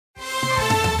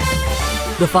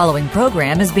The following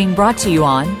program is being brought to you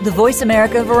on the Voice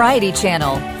America Variety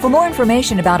Channel. For more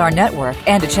information about our network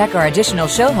and to check our additional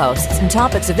show hosts and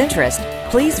topics of interest,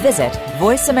 please visit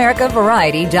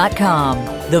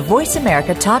voiceamericavariety.com. The Voice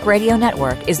America Talk Radio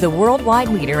Network is the worldwide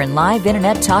leader in live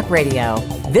Internet talk radio.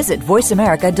 Visit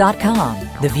voiceamerica.com.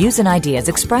 The views and ideas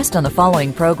expressed on the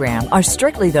following program are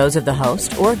strictly those of the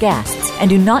host or guests and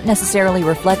do not necessarily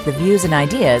reflect the views and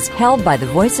ideas held by the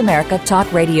Voice America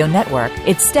Talk Radio Network,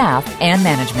 its staff, and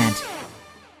management.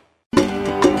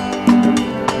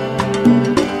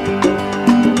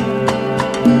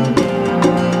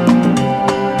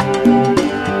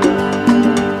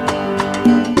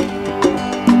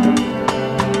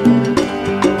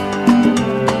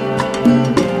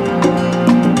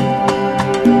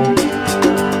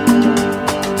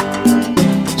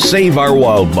 Save our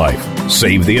wildlife,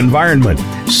 save the environment,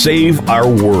 save our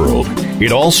world.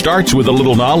 It all starts with a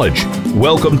little knowledge.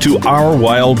 Welcome to Our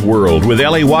Wild World with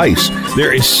Ellie Weiss.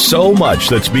 There is so much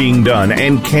that's being done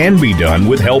and can be done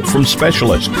with help from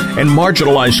specialists and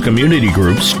marginalized community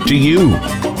groups to you.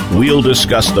 We'll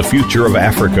discuss the future of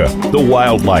Africa, the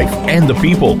wildlife, and the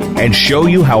people, and show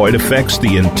you how it affects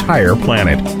the entire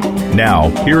planet.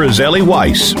 Now, here is Ellie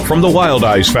Weiss from the Wild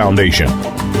Eyes Foundation.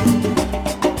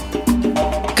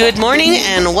 Good morning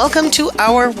and welcome to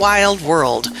Our Wild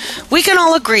World. We can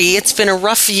all agree it's been a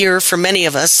rough year for many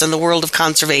of us in the world of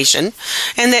conservation,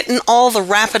 and that in all the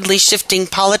rapidly shifting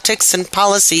politics and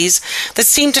policies that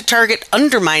seem to target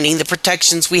undermining the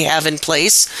protections we have in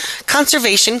place,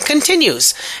 conservation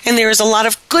continues, and there is a lot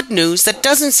of good news that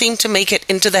doesn't seem to make it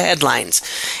into the headlines.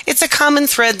 It's a common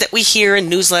thread that we hear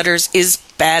in newsletters is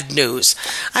bad news.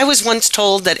 I was once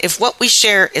told that if what we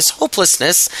share is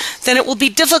hopelessness, then it will be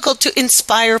difficult to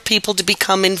inspire people to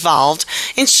become involved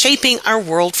in shaping our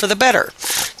world for the better.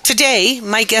 Today,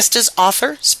 my guest is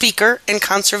author, speaker, and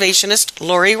conservationist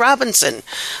Lori Robinson,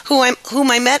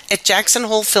 whom I met at Jackson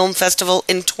Hole Film Festival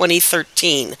in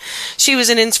 2013. She was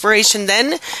an inspiration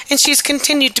then, and she's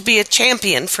continued to be a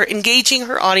champion for engaging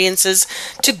her audiences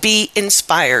to be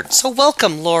inspired. So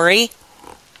welcome, Lori.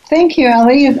 Thank you,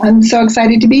 Ellie. I'm so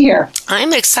excited to be here.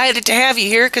 I'm excited to have you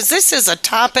here because this is a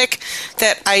topic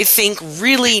that I think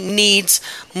really needs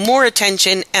more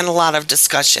attention and a lot of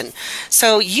discussion.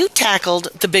 So you tackled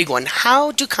the big one.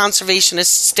 How do conservationists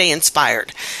stay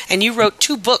inspired? And you wrote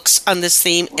 2 books on this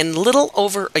theme in little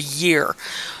over a year.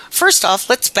 First off,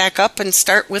 let's back up and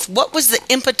start with what was the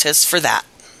impetus for that?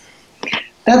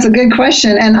 That's a good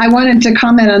question. And I wanted to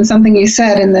comment on something you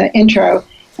said in the intro,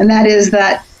 and that is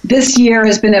that this year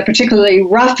has been a particularly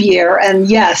rough year, and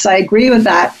yes, I agree with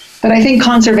that, but I think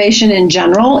conservation in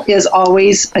general is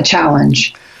always a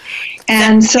challenge.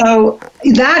 And so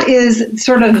that is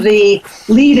sort of the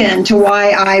lead-in to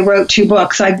why I wrote 2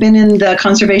 books. I've been in the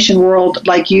conservation world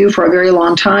like you for a very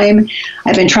long time.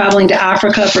 I've been traveling to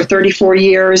Africa for 34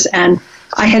 years, and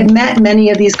I had met many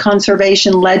of these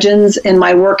conservation legends in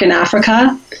my work in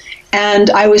Africa, and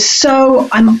I was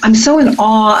I'm so in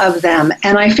awe of them,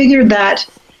 and I figured that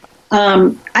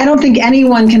I don't think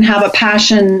anyone can have a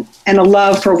passion and a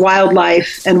love for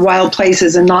wildlife and wild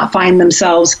places and not find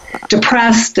themselves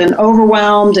depressed and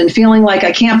overwhelmed and feeling like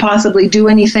I can't possibly do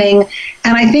anything.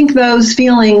 And I think those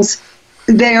feelings,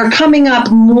 they are coming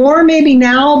up more maybe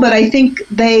now, but I think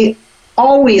they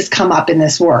always come up in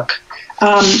this work.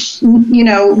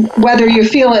 Whether you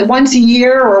feel it once a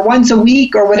year or once a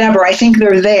week or whatever, I think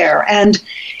they're there. And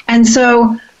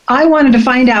so I wanted to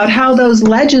find out how those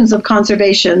legends of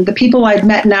conservation, the people I'd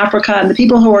met in Africa and the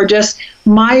people who are just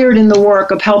mired in the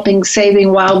work of helping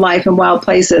saving wildlife and wild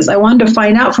places, I wanted to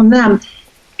find out from them,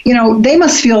 they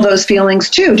must feel those feelings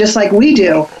too, just like we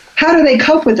do. How do they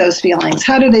cope with those feelings?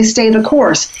 How do they stay the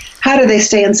course? How do they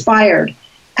stay inspired?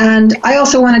 And I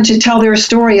also wanted to tell their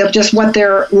story of just what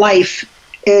their life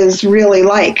is really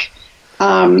like.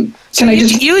 You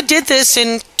did this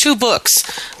in 2 books.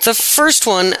 The first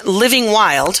one, Living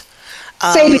Wild.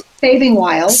 Saving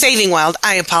Wild. Saving Wild.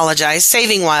 I apologize.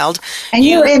 Saving Wild. And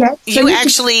you're in it. You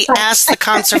actually asked the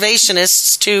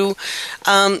conservationists to,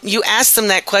 you asked them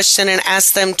that question and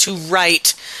asked them to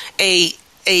write a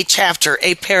chapter,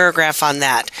 a paragraph on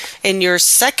that. In your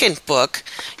second book,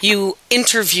 you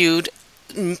interviewed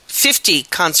 50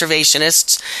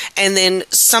 conservationists and then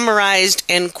summarized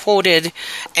and quoted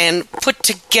and put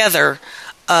together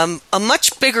a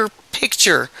much bigger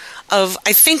picture of,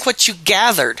 I think, what you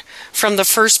gathered from the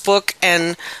first book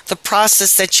and the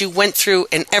process that you went through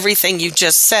and everything you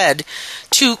just said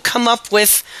to come up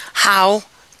with how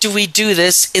do we do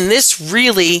this in this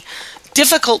really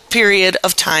difficult period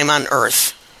of time on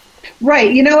Earth.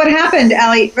 Right. You know what happened,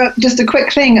 Allie? Just a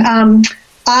quick thing.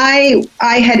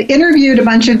 I had interviewed a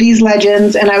bunch of these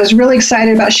legends, and I was really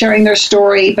excited about sharing their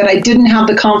story, but I didn't have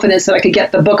the confidence that I could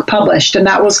get the book published, and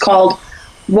that was called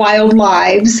Wild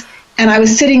Lives. And I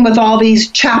was sitting with all these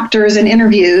chapters and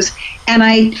interviews,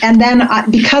 and then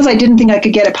because I didn't think I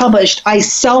could get it published, I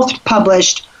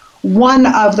self-published one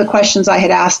of the questions I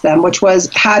had asked them, which was,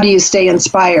 how do you stay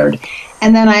inspired?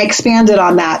 And then I expanded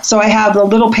on that. So I have the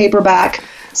little paperback,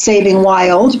 Saving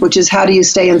Wild, which is how do you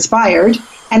stay inspired?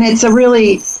 And it's a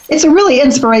really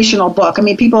inspirational book. I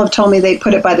mean, people have told me they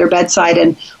put it by their bedside,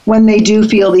 and when they do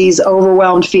feel these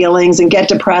overwhelmed feelings and get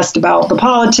depressed about the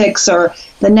politics or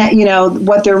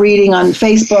what they're reading on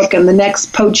Facebook and the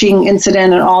next poaching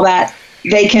incident and all that,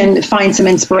 they can find some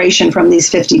inspiration from these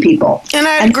 50 people. And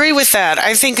I agree with that.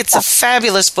 I think it's a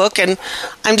fabulous book, and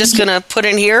I'm just going to put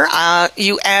in here,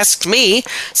 you asked me,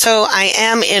 so I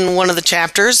am in one of the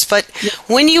chapters, but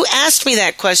when you asked me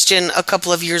that question a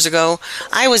couple of years ago,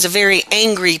 I was a very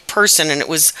angry person, and it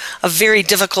was a very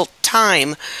difficult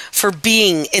time for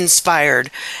being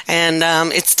inspired. And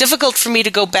it's difficult for me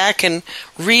to go back and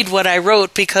read what I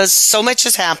wrote because so much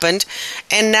has happened,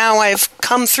 and now I've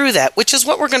come through that, which is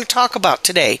what we're going to talk about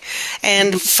today,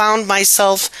 and found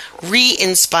myself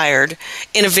re-inspired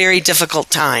in a very difficult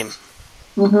time.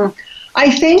 Mm-hmm.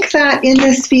 I think that in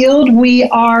this field we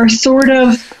are sort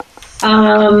of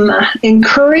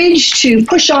encouraged to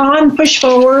push on, push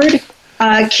forward,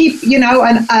 keep,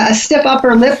 a stiff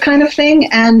upper lip kind of thing.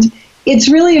 And it's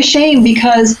really a shame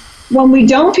because when we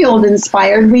don't feel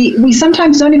inspired, we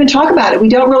sometimes don't even talk about it. We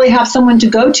don't really have someone to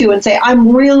go to and say, I'm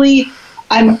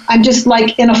just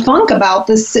like in a funk about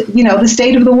this, the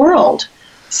state of the world.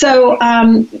 So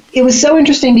it was so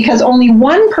interesting because only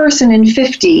one person in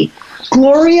 50,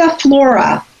 Gloria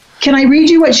Flora, can I read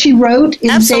you what she wrote?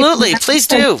 Absolutely, please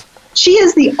do. She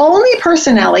is the only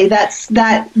person, Ellie, that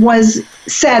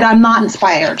said, I'm not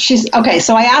inspired. Okay,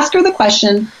 so I asked her the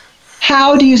question,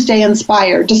 how do you stay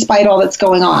inspired despite all that's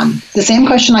going on? The same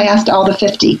question I asked all the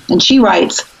 50. And she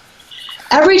writes,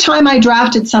 every time I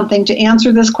drafted something to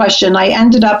answer this question, I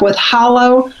ended up with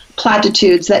hollow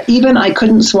platitudes that even I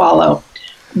couldn't swallow.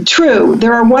 True,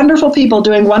 there are wonderful people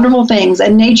doing wonderful things,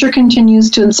 and nature continues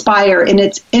to inspire in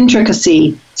its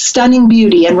intricacy, stunning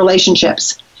beauty, and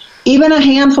relationships. Even a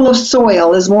handful of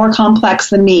soil is more complex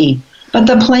than me, but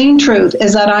the plain truth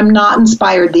is that I'm not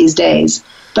inspired these days.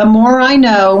 The more I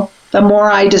know, the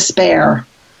more I despair.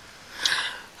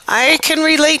 I can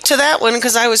relate to that one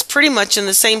because I was pretty much in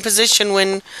the same position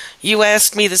when you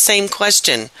asked me the same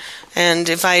question. And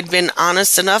if I had been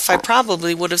honest enough, I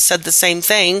probably would have said the same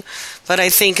thing. But I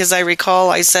think, as I recall,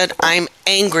 I said, I'm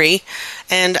angry.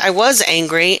 And I was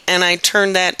angry, and I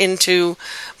turned that into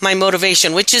my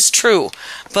motivation, which is true.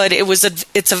 But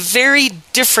it's a very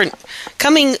different,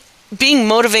 being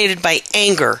motivated by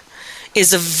anger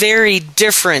is a very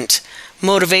different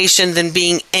motivation than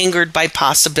being angered by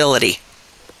possibility.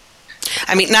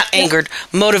 I mean, not angered,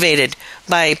 motivated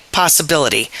by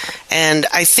possibility. And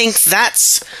I think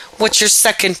that's what your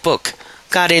second book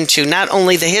got into. Not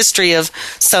only the history of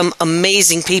some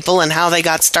amazing people and how they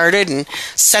got started and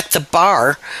set the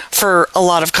bar for a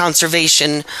lot of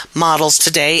conservation models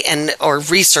today or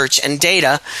research and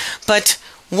data, but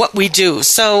what we do.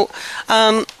 So,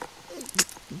 do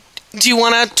you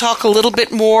want to talk a little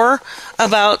bit more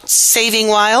about Saving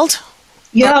Wild?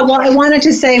 Yeah, well, I wanted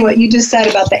to say what you just said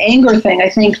about the anger thing. I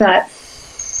think that,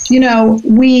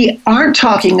 we aren't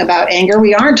talking about anger.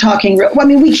 We aren't talking,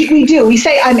 we do. We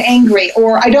say, I'm angry,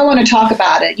 or I don't want to talk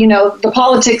about it. The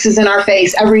politics is in our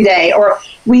face every day. Or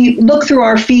we look through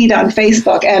our feed on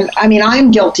Facebook, and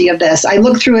I'm guilty of this. I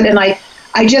look through it, and I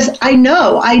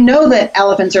know that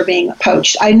elephants are being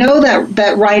poached. I know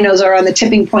that rhinos are on the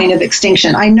tipping point of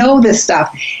extinction. I know this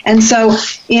stuff. And so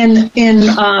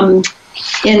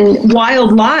in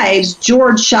Wild Lives,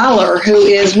 George Schaller, who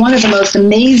is one of the most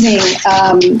amazing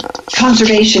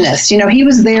conservationists, he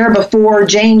was there before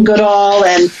Jane Goodall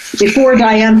and before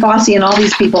Diane Fossey and all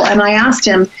these people. And I asked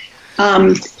him,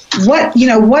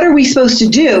 what are we supposed to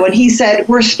do? And he said,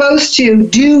 we're supposed to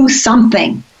do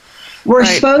something. We're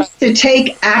supposed to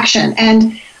take action.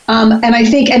 And I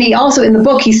think, and he also in the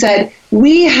book, he said,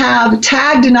 we have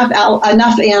tagged enough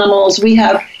animals. We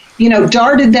have,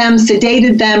 darted them,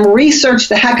 sedated them, researched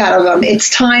the heck out of them.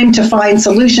 It's time to find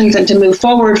solutions and to move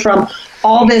forward from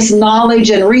all this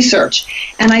knowledge and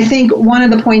research. And I think one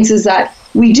of the points is that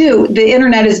the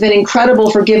internet has been incredible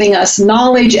for giving us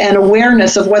knowledge and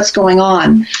awareness of what's going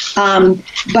on.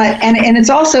 But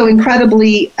it's also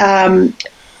incredibly,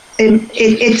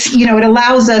 it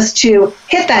allows us to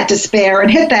hit that despair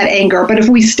and hit that anger. But if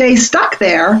we stay stuck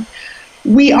there,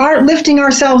 we aren't lifting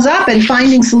ourselves up and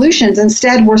finding solutions.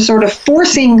 Instead, we're sort of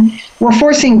forcing we're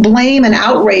forcing blame and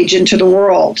outrage into the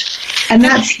world. And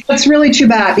that's really too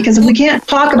bad, because if we can't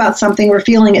talk about something, we're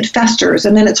feeling it festers,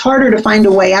 and then it's harder to find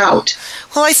a way out.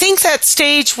 Well, I think that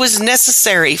stage was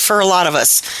necessary for a lot of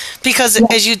us because,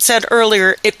 as you'd said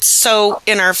earlier, it's so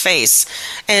in our face.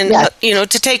 And,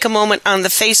 to take a moment on the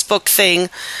Facebook thing,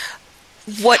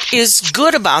 what is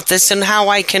good about this and how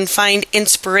I can find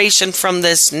inspiration from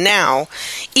this now,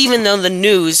 even though the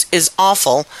news is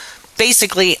awful,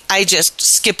 basically I just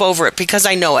skip over it because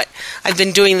I know it. I've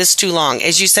been doing this too long.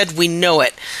 As you said, we know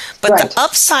it. But the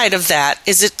upside of that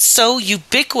is it's so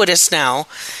ubiquitous now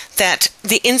that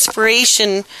the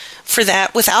inspiration for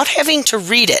that, without having to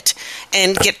read it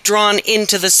and get drawn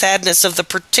into the sadness of the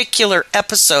particular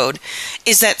episode,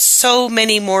 is that so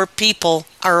many more people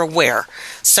are aware.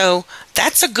 So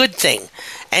that's a good thing.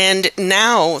 And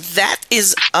now that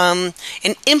is an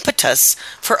impetus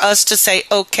for us to say,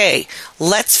 okay,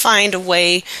 let's find a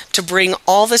way to bring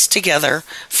all this together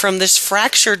from this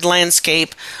fractured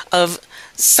landscape of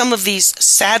some of these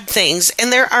sad things.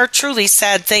 And there are truly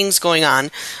sad things going on,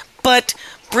 but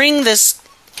bring this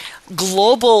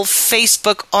global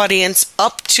Facebook audience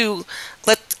up to,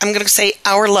 I'm going to say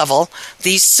our level,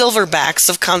 these silverbacks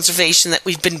of conservation that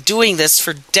we've been doing this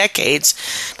for decades,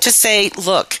 to say,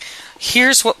 look,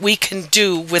 here's what we can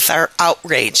do with our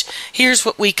outrage. Here's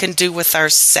what we can do with our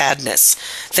sadness.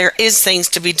 There is things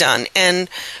to be done. And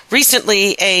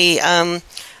recently, a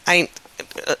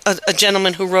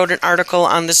gentleman who wrote an article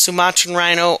on the Sumatran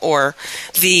rhino, or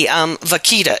the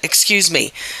vaquita,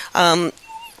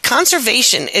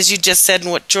 conservation, as you just said, and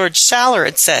what George Schaller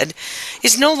had said,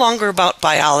 is no longer about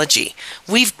biology.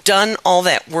 We've done all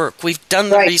that work. We've done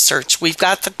the research. We've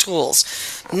got the tools.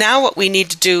 Now what we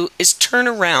need to do is turn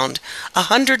around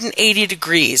 180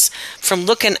 degrees from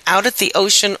looking out at the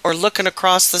ocean or looking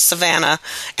across the savanna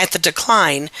at the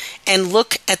decline and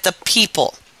look at the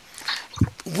people.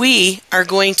 We are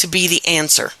going to be the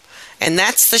answer. And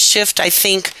that's the shift, I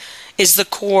think, is the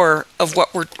core of what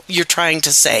you're trying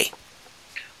to say.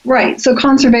 Right. So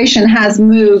conservation has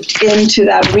moved into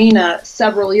that arena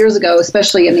several years ago,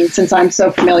 especially, since I'm so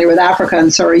familiar with Africa,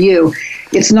 and so are you.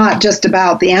 It's not just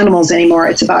about the animals anymore.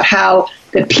 It's about how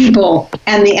the people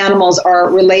and the animals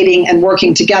are relating and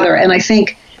working together. And I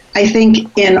think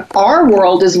in our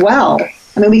world as well,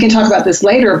 we can talk about this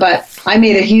later, but I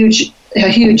made a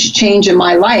huge change in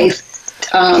my life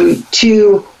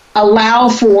to allow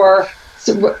for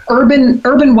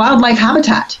urban wildlife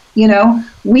habitat.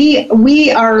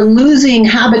 We are losing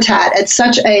habitat at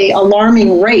such a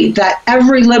alarming rate that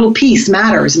every little piece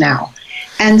matters now.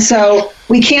 And so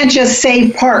we can't just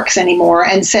save parks anymore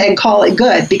and call it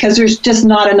good, because there's just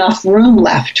not enough room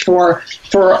left for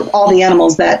all the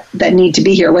animals that need to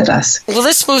be here with us. Well,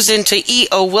 this moves into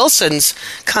E.O. Wilson's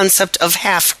concept of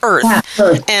half Earth,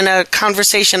 and a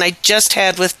conversation I just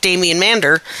had with Damian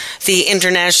Mander, the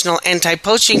International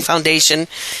Anti-Poaching Foundation,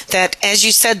 that, as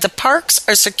you said, the parks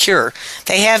are secure.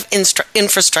 They have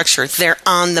infrastructure. They're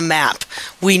on the map.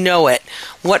 We know it.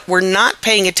 What we're not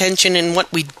paying attention, and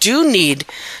what we do need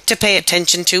to pay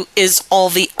attention to, is all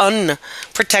the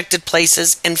unprotected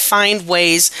places, and find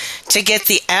ways to get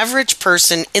the average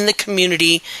person in the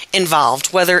community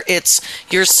involved, whether it's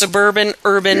your suburban,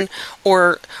 urban,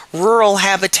 or rural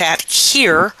habitat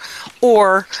here,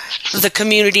 or the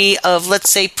community of,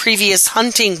 let's say, previous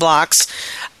hunting blocks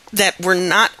that were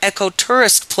not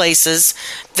ecotourist places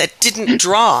that didn't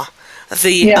draw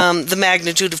the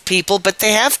magnitude of people, but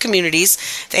they have communities,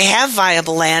 they have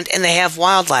viable land, and they have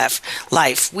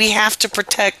wildlife. We have to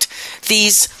protect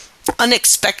these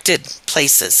unexpected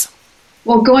places.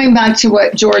 Well, going back to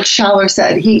what George Schaller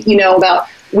said,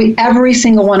 every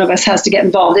single one of us has to get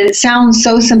involved. And it sounds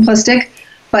so simplistic,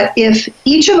 but if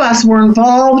each of us were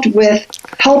involved with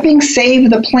helping save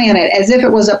the planet as if it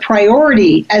was a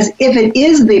priority, as if it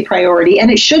is the priority, and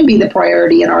it should be the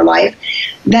priority in our life,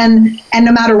 then, and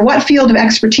no matter what field of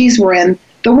expertise we're in,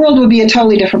 the world would be a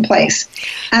totally different place.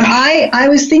 And I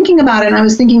was thinking about it, and I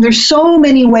was thinking there's so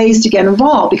many ways to get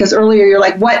involved, because earlier you're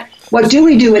like, what do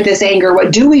we do with this anger?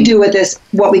 What do we do with this,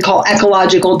 what we call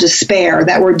ecological despair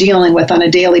that we're dealing with on a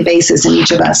daily basis in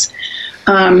each of us?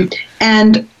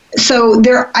 And so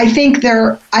I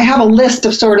have a list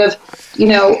of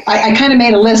I kind of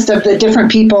made a list of the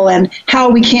different people and how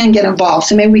we can get involved.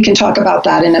 So maybe we can talk about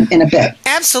that in a bit.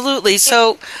 Absolutely.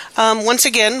 So once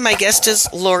again, my guest is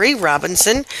Lori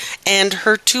Robinson, and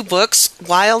her two books,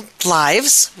 Wild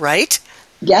Lives, right?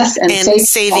 Yes, and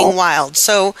Saving Wild.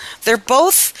 So they're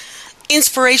both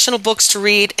inspirational books to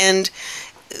read, and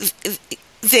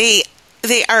they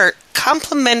are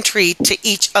complementary to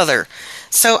each other.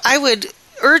 So I would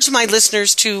urge my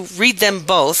listeners to read them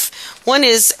both. One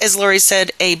is, as Lori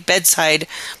said, a bedside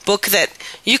book that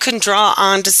you can draw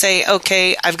on to say,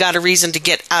 okay, I've got a reason to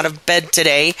get out of bed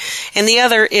today. And the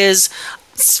other is,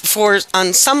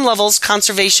 on some levels,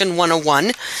 Conservation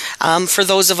 101, for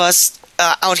those of us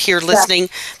out here listening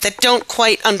that don't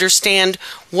quite understand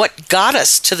what got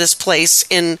us to this place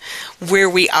in where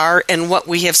we are and what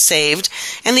we have saved.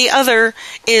 And the other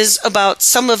is about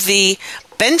some of the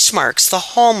benchmarks, the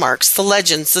hallmarks, the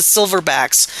legends, the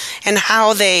silverbacks, and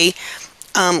how they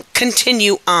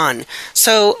continue on.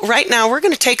 So right now we're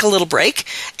going to take a little break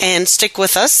and stick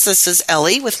with us. This is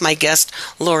Ellie with my guest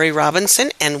Lori Robinson,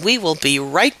 and we will be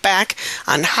right back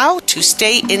on how to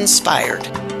stay inspired.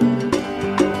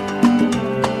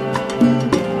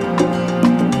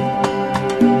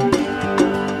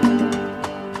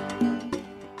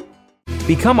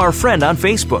 Become our friend on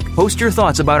Facebook. Post your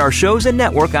thoughts about our shows and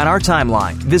network on our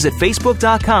timeline. Visit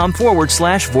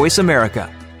facebook.com/Voice America.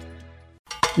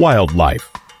 Wildlife.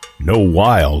 No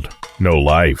wild, no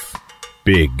life.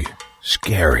 Big,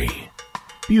 scary,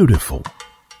 beautiful.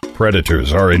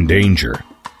 Predators are in danger.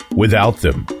 Without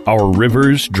them, our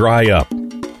rivers dry up.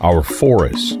 Our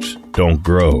forests don't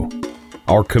grow.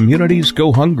 Our communities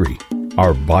go hungry.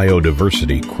 Our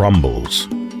biodiversity crumbles.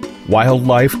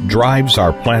 Wildlife drives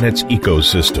our planet's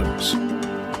ecosystems.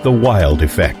 The Wild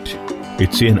Effect.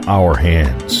 It's in our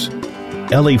hands.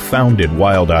 Ellie founded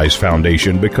Wild Eyes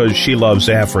Foundation because she loves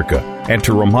Africa and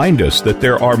to remind us that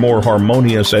there are more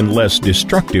harmonious and less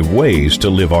destructive ways to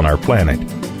live on our planet.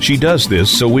 She does this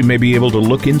so we may be able to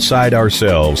look inside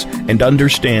ourselves and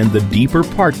understand the deeper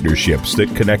partnerships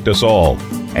that connect us all,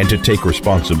 and to take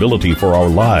responsibility for our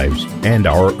lives and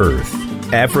our Earth.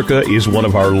 Africa is one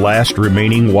of our last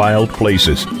remaining wild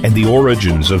places and the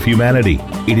origins of humanity.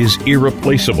 It is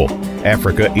irreplaceable.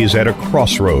 Africa is at a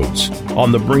crossroads,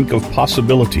 on the brink of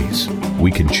possibilities.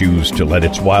 We can choose to let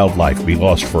its wildlife be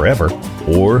lost forever,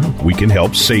 or we can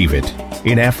help save it.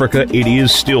 In Africa, it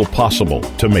is still possible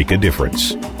to make a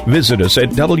difference. Visit us at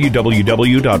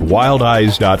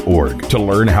www.wildeyes.org to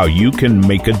learn how you can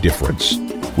make a difference.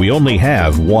 We only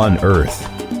have one Earth.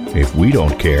 If we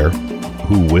don't care,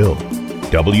 who will?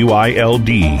 WILDIZE.org.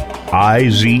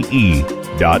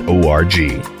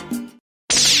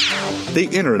 The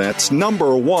Internet's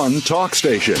 #1 talk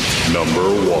station.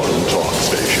 #1 talk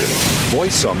station.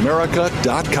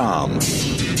 VoiceAmerica.com.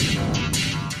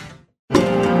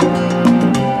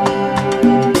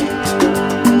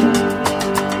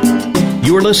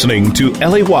 You're listening to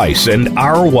Ellie Weiss and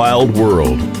Our Wild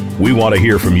World. We want to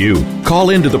hear from you.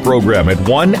 Call into the program at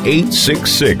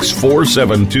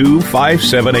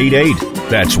 1-866-472-5788.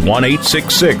 That's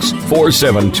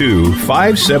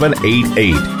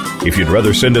 1-866-472-5788. If you'd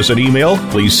rather send us an email,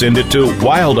 please send it to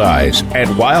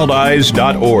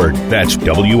wildeyes@wildeyes.org. That's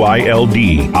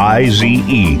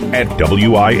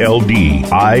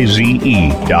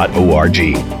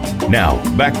WILDIZE@WILDIZE.org. Now,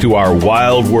 back to our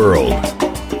wild world.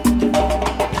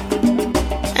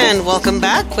 And welcome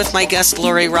back with my guest,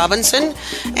 Lori Robinson.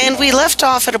 And we left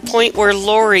off at a point where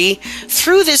Lori,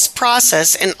 through this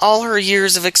process and all her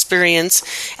years of experience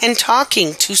and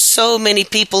talking to so many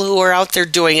people who are out there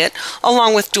doing it,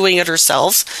 along with doing it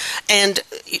herself, and,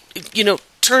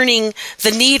 turning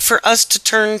the need for us to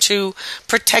turn to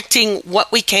protecting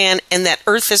what we can, and that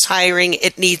Earth is hiring,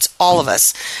 it needs all of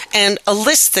us, and a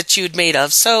list that you'd made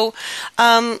of. So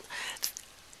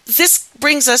this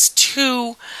brings us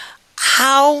to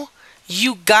how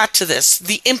you got to this,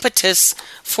 the impetus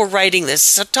for writing this.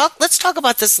 So let's talk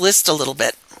about this list a little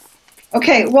bit.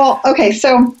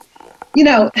 So,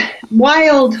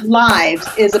 Wild Lives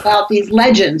is about these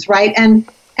legends, right? And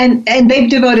they've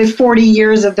devoted 40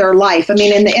 years of their life. I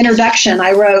mean, in the introduction,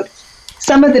 I wrote,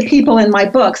 some of the people in my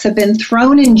books have been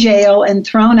thrown in jail and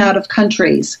thrown out of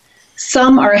countries.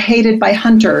 Some are hated by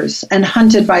hunters and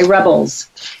hunted by rebels.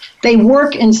 They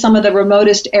work in some of the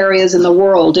remotest areas in the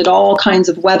world in all kinds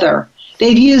of weather.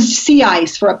 They've used sea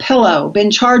ice for a pillow, been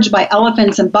charged by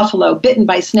elephants and buffalo, bitten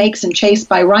by snakes and chased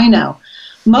by rhino.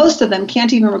 Most of them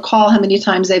can't even recall how many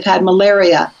times they've had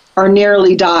malaria or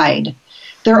nearly died.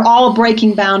 They're all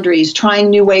breaking boundaries,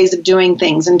 trying new ways of doing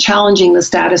things and challenging the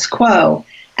status quo.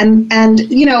 And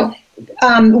we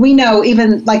know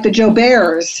even like the Joe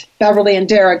Bears, Beverly and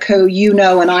Derek, who you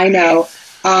know and I know,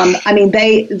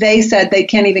 they said they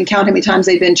can't even count how many times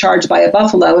they've been charged by a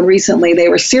buffalo, and recently they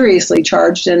were seriously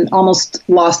charged and almost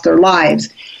lost their lives.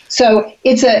 So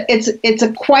it's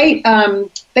a quite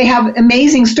they have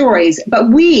amazing stories. But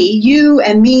we, you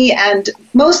and me, and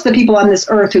most of the people on this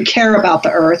earth who care about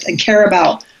the earth and care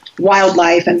about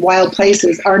wildlife and wild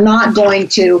places are not going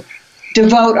to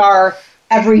devote our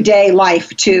everyday life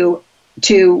to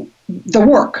the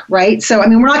work, right? So, I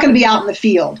mean, we're not going to be out in the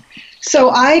field.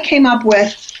 So I came up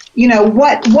with,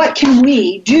 what can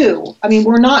we do? I mean,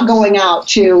 we're not going out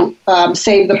to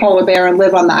save the polar bear and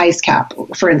live on the ice cap,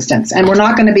 for instance, and we're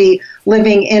not going to be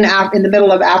living in the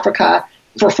middle of Africa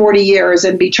for 40 years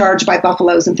and be charged by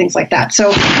buffaloes and things like that.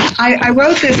 So I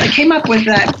wrote this. I came up with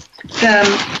that.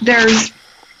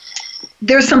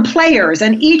 There's some players,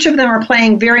 and each of them are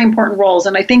playing very important roles.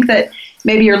 And I think that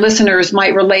maybe your listeners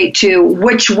might relate to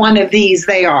which one of these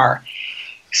they are.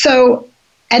 So,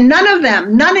 and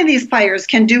none of these players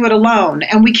can do it alone.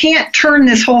 And we can't turn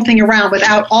this whole thing around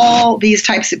without all these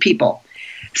types of people.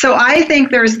 So I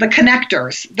think there's the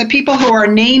connectors, the people who are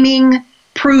naming,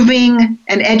 proving,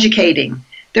 and educating.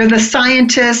 They're the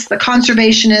scientists, the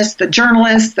conservationists, the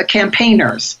journalists, the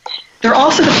campaigners. They're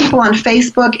also the people on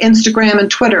Facebook, Instagram,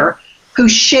 and Twitter who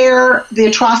share the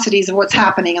atrocities of what's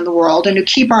happening in the world and who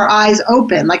keep our eyes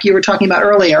open, like you were talking about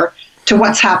earlier, to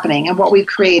what's happening and what we've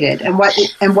created and what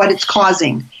it's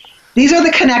causing. These are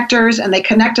the connectors, and they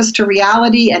connect us to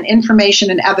reality and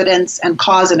information and evidence and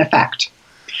cause and effect.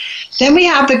 Then we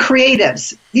have the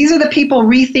creatives. These are the people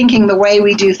rethinking the way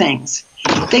we do things.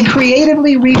 They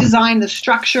creatively redesign the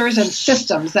structures and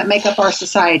systems that make up our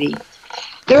society.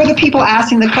 They're the people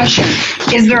asking the question,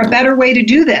 is there a better way to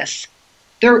do this?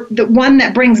 They're the one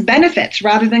that brings benefits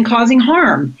rather than causing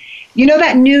harm. You know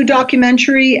that new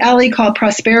documentary, Ellie, called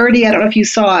Prosperity? I don't know if you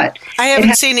saw it. I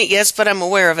haven't seen it yet, but I'm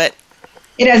aware of it.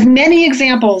 It has many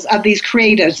examples of these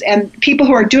creatives and people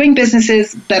who are doing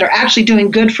businesses that are actually doing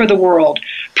good for the world,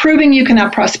 proving you can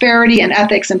have prosperity and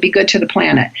ethics and be good to the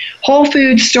planet. Whole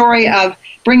Foods' story of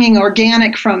bringing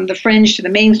organic from the fringe to the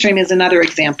mainstream is another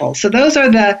example. So those are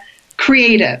the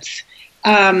creatives.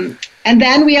 And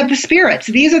then we have the spirits.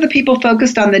 These are the people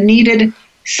focused on the needed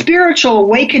spiritual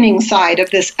awakening side of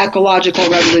this ecological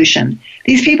revolution.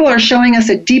 These people are showing us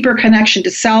a deeper connection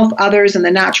to self, others, and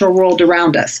the natural world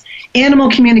around us.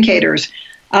 Animal communicators,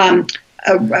 the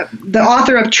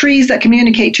author of Trees That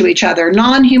Communicate to Each Other,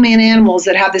 non-human animals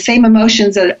that have the same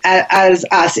emotions as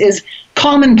us is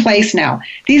commonplace now.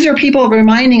 These are people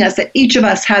reminding us that each of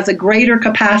us has a greater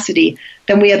capacity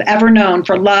than we have ever known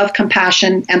for love,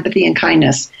 compassion, empathy, and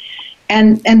kindness.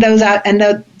 And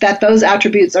that those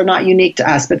attributes are not unique to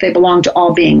us, but they belong to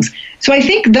all beings. So I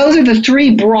think those are the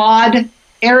three broad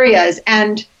areas,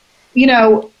 and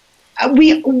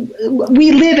we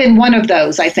live in one of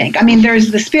those. I think. I mean,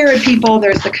 there's the spirit people,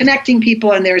 there's the connecting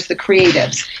people, and there's the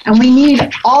creatives, and we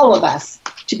need all of us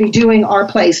to be doing our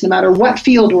place, no matter what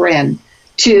field we're in,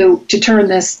 to turn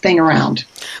this thing around.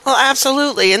 Well,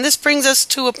 absolutely, and this brings us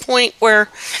to a point where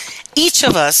each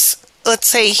of us, let's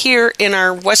say here in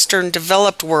our Western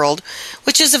developed world,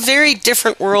 which is a very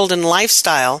different world and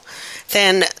lifestyle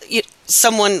than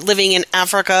someone living in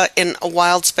Africa in a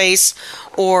wild space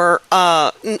or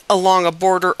along a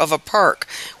border of a park.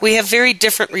 We have very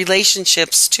different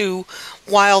relationships to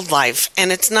wildlife,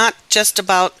 and it's not just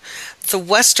about the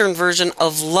Western version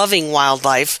of loving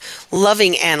wildlife,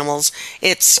 loving animals.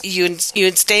 It's, you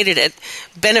had stated it,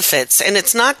 benefits. And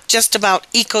it's not just about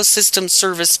ecosystem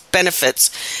service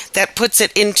benefits that puts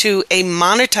it into a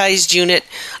monetized unit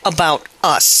about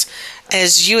us.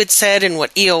 As you had said, and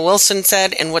what E.O. Wilson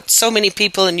said, and what so many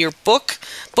people in your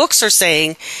books are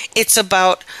saying, it's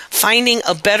about finding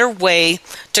a better way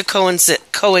to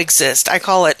coexist. I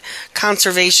call it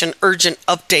Conservation Urgent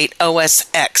Update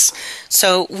OSX.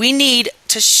 So we need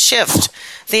to shift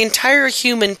the entire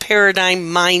human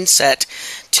paradigm mindset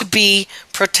to be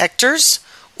protectors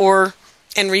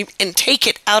and take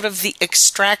it out of the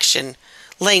extraction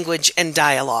language and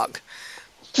dialogue.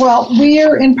 Well, we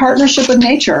are in partnership with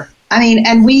nature. I mean,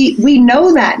 and we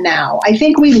know that now. I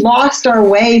think we lost our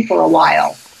way for a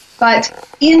while. But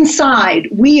inside,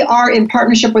 we are in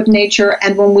partnership with nature.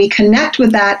 And when we connect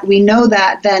with that, we know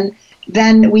that,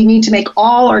 then we need to make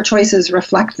all our choices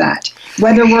reflect that.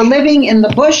 Whether we're living in the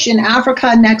bush in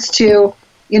Africa next to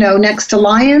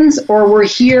lions, or we're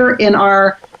here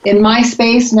in my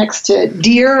space next to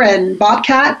deer and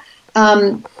bobcat,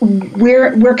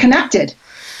 we're connected.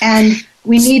 And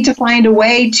we need to find a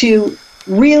way to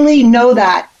really know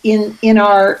that in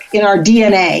our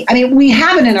DNA. I mean, we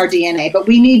have it in our DNA, but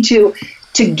we need to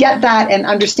get that and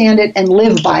understand it and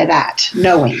live by that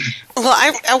knowing. Well,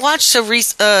 I watched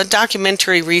a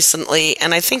documentary recently,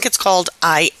 and I think it's called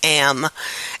I Am,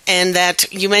 and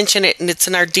that you mentioned it, and it's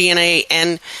in our DNA,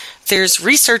 and there's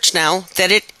research now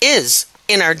that it is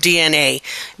in our DNA,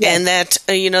 yes. And that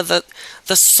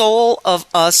the soul of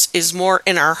us is more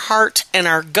in our heart and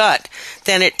our gut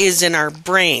than it is in our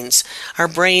brains. Our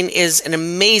brain is an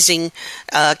amazing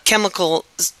chemical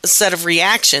set of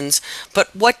reactions,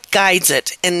 but what guides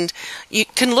it? And you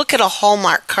can look at a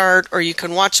Hallmark card, or you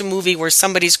can watch a movie where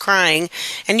somebody's crying,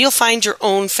 and you'll find your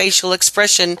own facial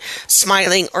expression,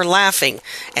 smiling or laughing.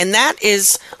 And that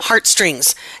is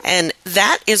heartstrings. And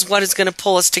that is what is going to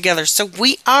pull us together. So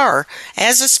we are,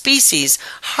 as a species,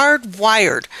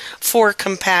 hardwired for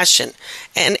compassion.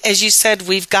 And as you said,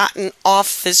 we've gotten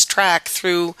off this track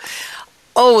through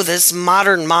this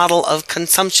modern model of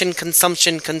consumption.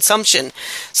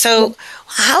 So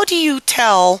how do you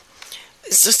tell?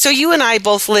 So you and I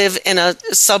both live in a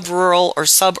sub-rural or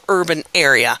suburban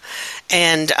area,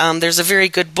 and there's a very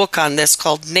good book on this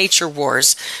called Nature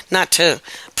Wars, not to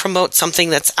promote something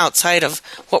that's outside of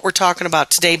what we're talking about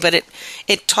today, but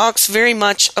it talks very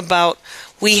much about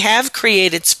we have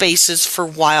created spaces for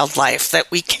wildlife that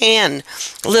we can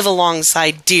live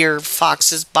alongside deer,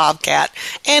 foxes, bobcat,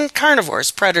 and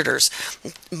carnivores, predators,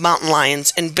 mountain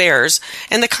lions, and bears,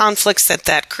 and the conflicts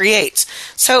that creates.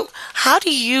 So how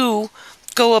do you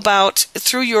go about,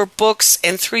 through your books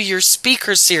and through your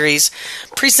speaker series,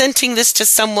 presenting this to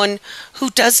someone who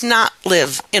does not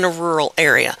live in a rural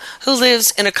area, who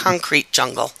lives in a concrete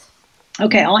jungle?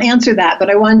 Okay, I'll answer that, but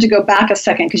I wanted to go back a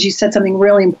second because you said something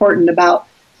really important about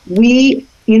we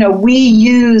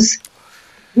use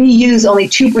only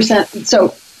 2%. So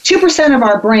 2% of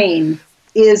our brain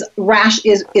is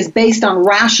based on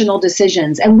rational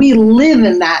decisions, and we live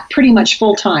in that pretty much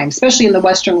full time, especially in the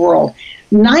Western world.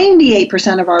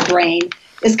 98% of our brain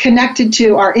is connected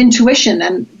to our intuition,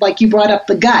 and like you brought up,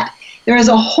 the gut. There is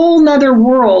a whole nother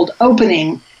world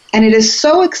opening, and it is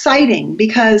so exciting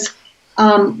because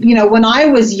when I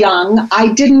was young,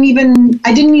 I didn't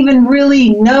even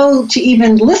really know to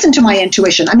even listen to my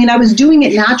intuition. I mean, I was doing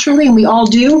it naturally, and we all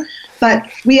do, but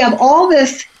we have all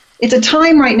this. It's a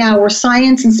time right now where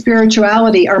science and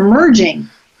spirituality are merging,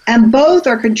 and both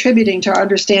are contributing to our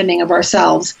understanding of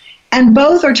ourselves, and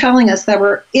both are telling us that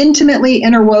we're intimately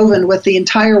interwoven with the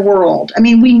entire world. I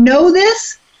mean, we know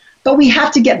this, but we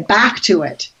have to get back to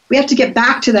it. We have to get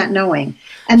back to that knowing.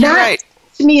 And that, right,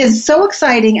 to me, is so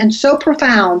exciting and so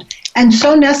profound and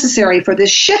so necessary for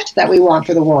this shift that we want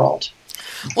for the world.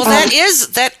 Well, that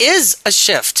is a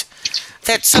shift,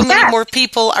 that so many more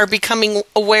people are becoming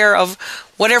aware of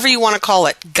whatever you want to call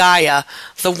it, Gaia,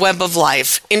 the web of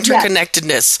life,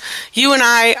 interconnectedness. Yes. You and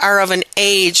I are of an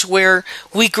age where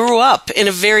we grew up in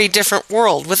a very different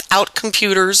world, without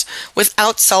computers,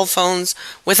 without cell phones,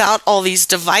 without all these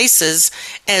devices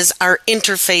as our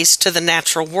interface to the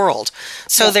natural world.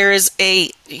 So there is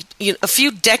a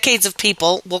few decades of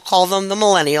people, we'll call them the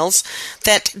millennials,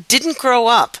 that didn't grow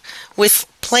up with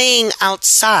playing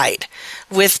outside,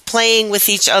 with playing with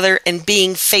each other and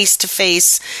being face to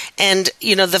face, and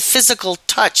the physical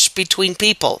touch between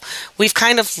people. We've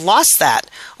kind of lost that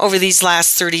over these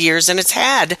last 30 years, and it's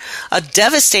had a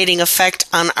devastating effect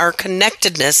on our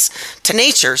connectedness to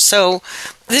nature. So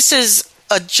this is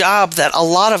a job that a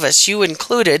lot of us, you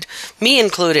included, me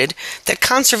included, that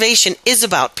conservation is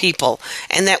about people,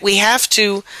 and that we have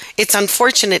to, it's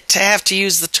unfortunate to have to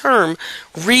use the term,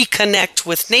 reconnect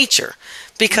with nature.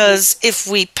 Because if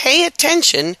we pay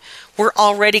attention, we're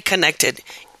already connected.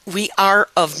 We are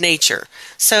of nature.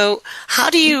 So how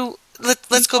do you,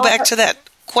 let's go back to that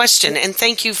question, and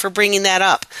thank you for bringing that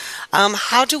up.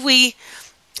 How do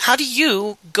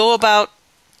you go about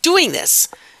doing this?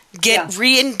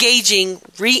 Re-engaging,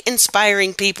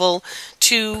 re-inspiring people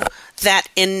to that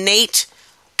innate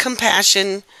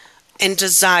compassion and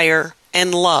desire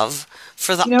and love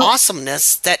for the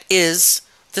awesomeness that is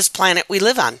this planet we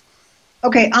live on.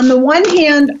 Okay, on the one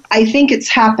hand, I think it's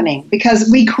happening because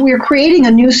we're creating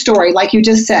a new story, like you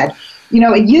just said.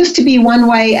 It used to be one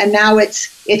way, and now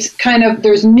it's kind of,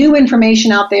 there's new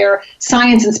information out there.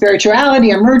 Science and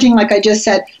spirituality are merging, like I just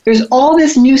said. There's all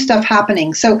this new stuff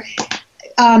happening. So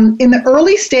in the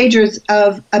early stages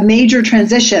of a major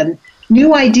transition,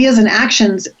 new ideas and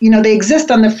actions, they exist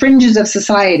on the fringes of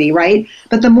society, right?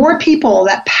 But the more people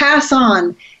that pass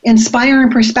on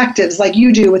inspiring perspectives like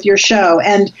you do with your show,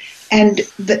 and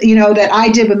that I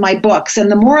did with my books,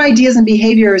 and the more ideas and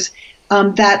behaviors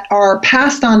that are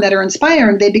passed on that are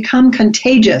inspiring, they become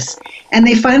contagious, and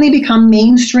they finally become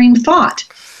mainstream thought.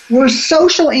 We're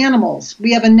social animals.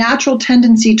 We have a natural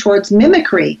tendency towards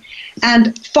mimicry,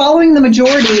 and following the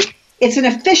majority, it's an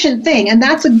efficient thing, and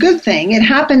that's a good thing. It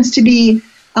happens to be,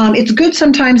 it's good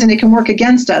sometimes, and it can work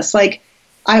against us. Like,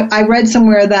 I read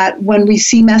somewhere that when we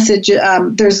see message,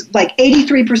 there's like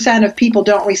 83% of people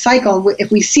don't recycle.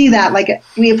 If we see that,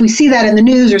 if we see that in the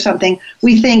news or something,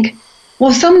 we think, well,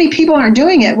 if so many people aren't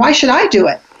doing it, why should I do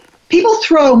it? People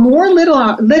throw more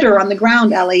litter on the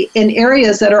ground, Ellie, in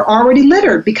areas that are already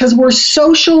littered because we're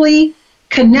socially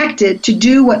connected to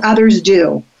do what others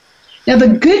do. Now, the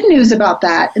good news about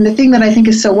that, and the thing that I think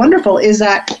is so wonderful, is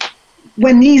that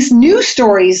when these news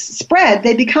stories spread,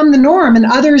 they become the norm and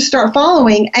others start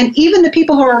following, and even the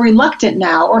people who are reluctant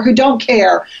now or who don't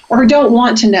care or who don't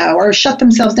want to know or shut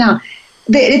themselves down,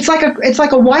 it's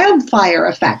like a wildfire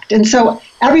effect. And so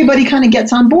everybody kind of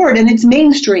gets on board and it's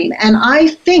mainstream. And I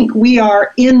think we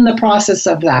are in the process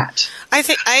of that.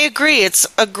 I agree. It's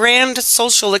a grand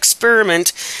social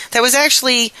experiment that was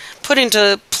actually put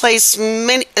into place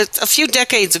a few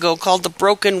decades ago called the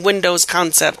broken windows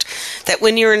concept. That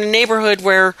when you're in a neighborhood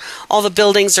where all the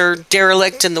buildings are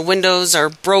derelict and the windows are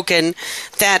broken,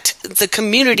 that the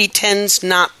community tends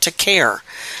not to care.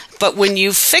 But when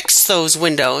you fix those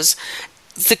windows,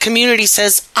 the community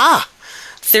says,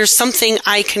 there's something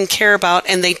I can care about,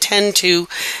 and they tend to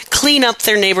clean up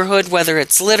their neighborhood, whether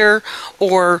it's litter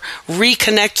or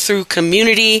reconnect through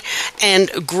community and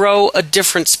grow a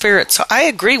different spirit. So I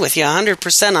agree with you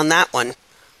 100% on that one.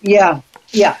 Yeah.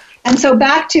 And so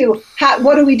back to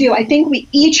what do we do? I think we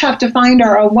each have to find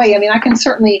our own way. I mean, I can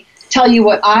certainly tell you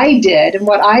what I did and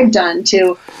what I've done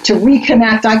to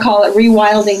reconnect. I call it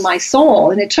rewilding my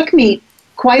soul. And it took me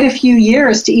quite a few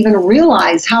years to even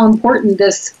realize how important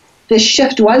this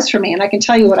shift was for me. And I can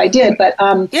tell you what I did. But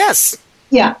yes.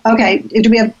 Yeah. Okay. Do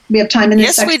we have time in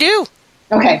this section? Yes, we do.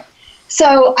 Okay.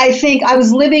 So I think I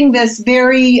was living this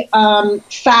very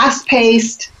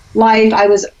fast-paced life. I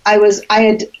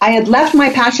had left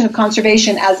my passion of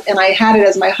conservation and I had it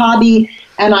as my hobby.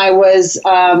 And I was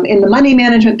in the money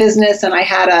management business, and I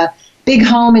had a big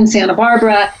home in Santa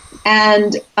Barbara.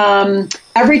 And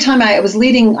every time I was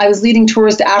leading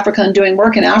tours to Africa and doing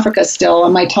work in Africa still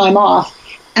on my time off.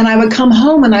 And I would come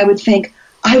home and I would think,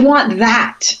 I want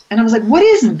that. And I was like, what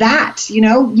is that? You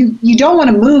know, you don't want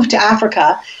to move to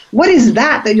Africa. What is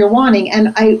that you're wanting?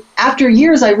 And after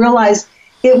years, I realized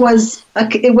it was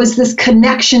this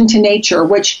connection to nature,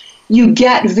 which you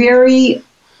get very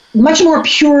much more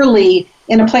purely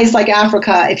in a place like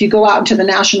Africa if you go out into the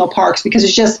national parks, because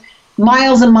it's just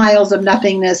miles and miles of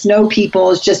nothingness, no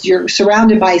people. It's just you're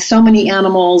surrounded by so many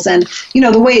animals, and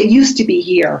the way it used to be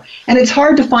here. And it's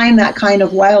hard to find that kind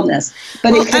of wildness.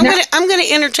 But I'm going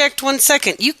to interject 1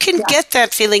 second. You can get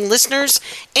that feeling, listeners.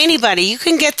 Anybody, you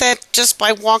can get that just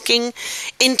by walking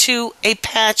into a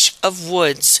patch of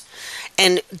woods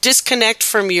and disconnect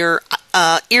from your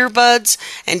earbuds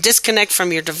and disconnect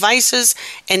from your devices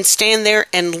and stand there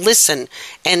and listen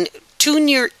and tune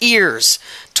your ears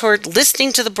toward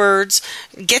listening to the birds,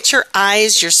 get your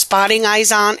spotting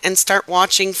eyes on, and start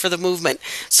watching for the movement.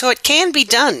 So it can be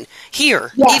done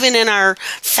here, even in our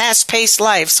fast-paced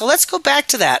life. So let's go back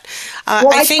to that.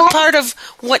 I think part of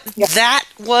what that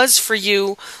was for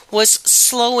you was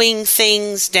slowing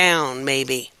things down,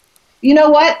 maybe. You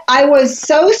know what? I was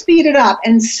so speeded up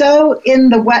and so in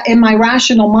my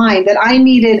rational mind that I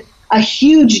needed a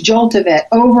huge jolt of it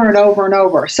over and over and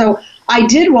over. So I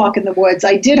did walk in the woods.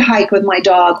 I did hike with my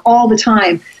dog all the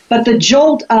time. But the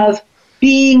jolt of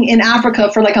being in Africa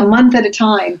for like a month at a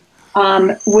time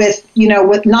with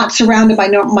not surrounded by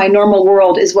my normal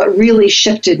world is what really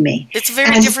shifted me. It's a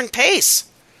very different pace.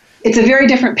 It's a very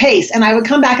different pace. And I would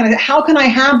come back and I said, how can I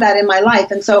have that in my life?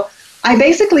 And so I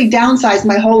basically downsized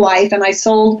my whole life, and I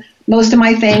sold most of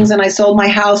my things, and I sold my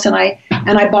house, and I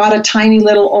bought a tiny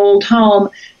little old home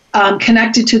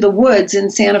connected to the woods in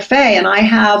Santa Fe, and I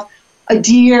have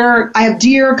deer,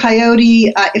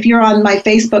 coyote. If you're on my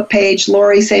Facebook page,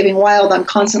 Lori Saving Wild, I'm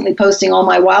constantly posting all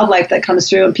my wildlife that comes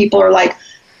through, and people are like,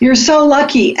 "You're so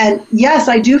lucky." And yes,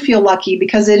 I do feel lucky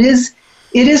because it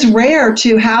is rare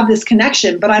to have this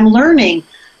connection. But I'm learning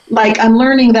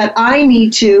that I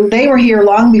need to. They were here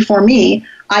long before me.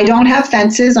 I don't have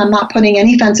fences. I'm not putting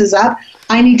any fences up.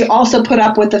 I need to also put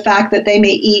up with the fact that they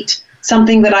may eat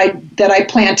something that I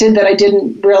planted that I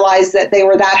didn't realize that they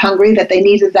were that hungry, that they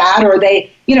needed that, or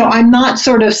I'm not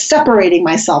sort of separating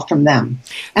myself from them.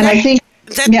 And I think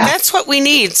that's what we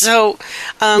need. So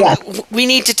we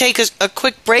need to take a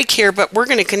quick break here, but we're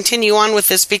going to continue on with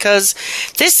this because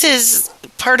this is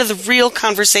part of the real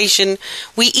conversation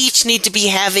we each need to be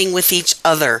having with each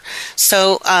other.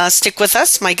 So stick with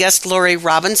us, my guest Lori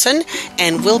Robinson,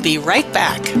 and we'll be right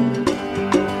back.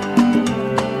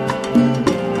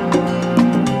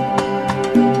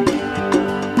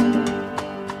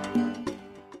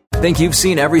 Think you've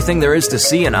seen everything there is to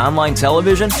see in online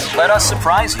television? Let us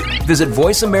surprise you. Visit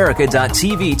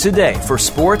voiceamerica.tv today for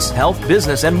sports, health,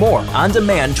 business, and more on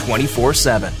demand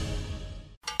 24/7.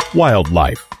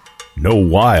 Wildlife. No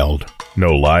wild,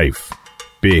 no life.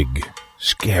 Big,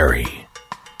 scary,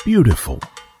 beautiful.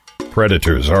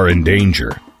 Predators are in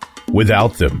danger.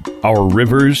 Without them, our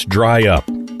rivers dry up,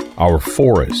 our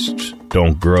forests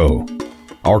don't grow,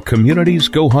 our communities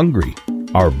go hungry,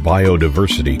 our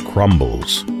biodiversity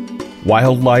crumbles.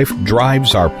 Wildlife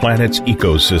drives our planet's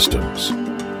ecosystems.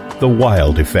 The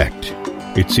wild effect.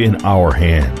 It's in our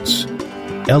hands.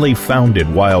 Ellie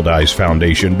founded Wild Eyes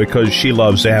Foundation because she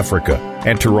loves Africa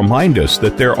and to remind us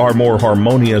that there are more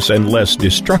harmonious and less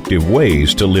destructive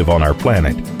ways to live on our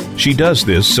planet. She does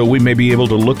this so we may be able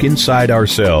to look inside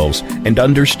ourselves and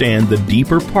understand the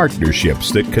deeper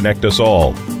partnerships that connect us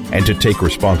all, and to take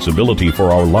responsibility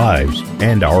for our lives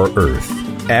and our Earth.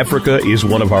 Africa is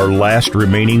one of our last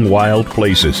remaining wild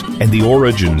places and the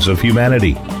origins of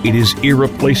humanity. It is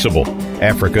irreplaceable.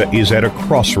 Africa is at a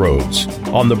crossroads,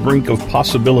 on the brink of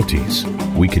possibilities.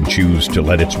 We can choose to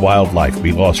let its wildlife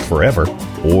be lost forever,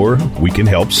 or we can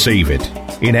help save it.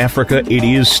 In Africa, it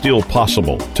is still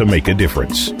possible to make a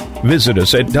difference. Visit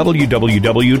us at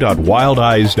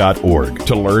www.wildeyes.org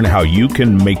to learn how you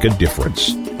can make a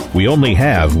difference. We only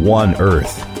have one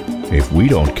Earth. If we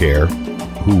don't care,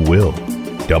 who will?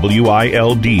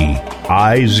 WILDIZE.org.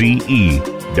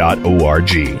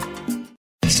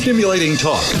 Stimulating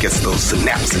talk. It gets those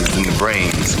synapses in the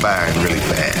brain firing really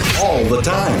fast. All the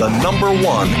time. The number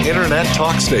one internet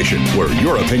talk station where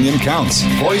your opinion counts.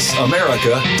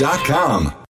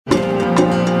 VoiceAmerica.com.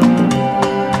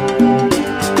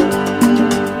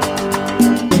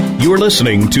 You're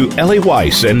listening to Ellie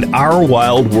Weiss and Our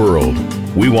Wild World.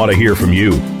 We want to hear from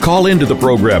you. Call into the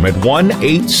program at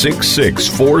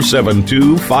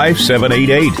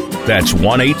 1-866-472-5788. That's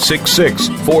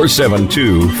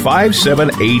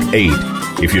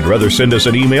 1-866-472-5788. If you'd rather send us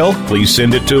an email, please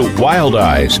send it to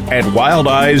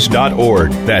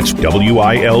wildeyes@wildeyes.org. That's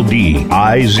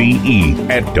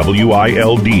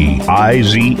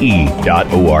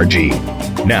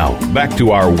WILDIZE@wildIZE.org. Now, back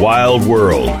to our wild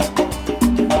world.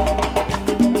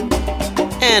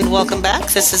 And welcome back.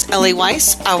 This is Ellie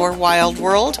Weiss, Our Wild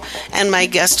World, and my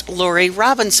guest, Lori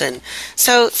Robinson.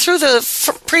 So through the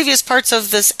previous parts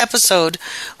of this episode,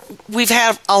 we've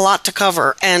had a lot to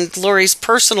cover, and Lori's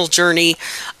personal journey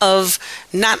of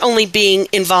not only being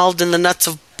involved in the nuts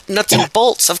and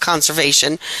bolts of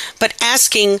conservation, but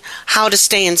asking how to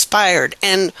stay inspired.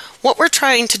 And what we're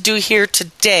trying to do here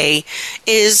today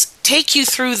is take you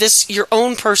through your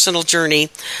own personal journey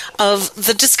of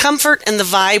the discomfort and the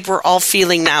vibe we're all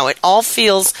feeling now. It all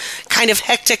feels kind of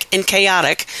hectic and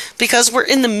chaotic because we're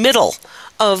in the middle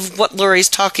of what Lori's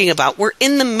talking about. We're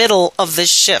in the middle of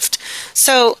this shift.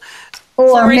 So, or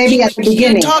Lori, maybe at the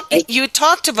beginning. You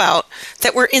talked about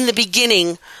that we're in the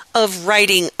beginning of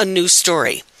writing a new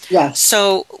story. Yes.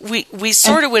 So we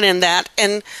sort of went in that,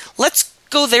 and let's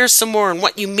go there some more and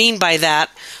what you mean by that,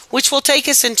 which will take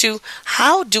us into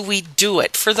how do we do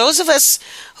it? For those of us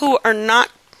who are not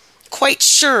quite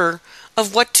sure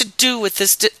of what to do with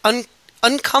this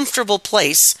uncomfortable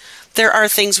place, there are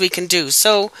things we can do.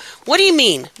 So what do you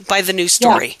mean by the new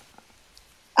story? Yeah.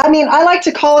 I mean, I like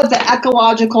to call it the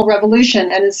ecological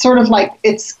revolution, and it's sort of like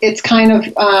it's kind of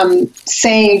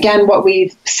saying again what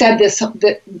we've said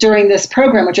during this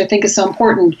program, which I think is so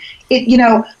important.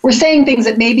 We're saying things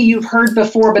that maybe you've heard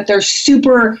before, but they're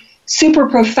super, super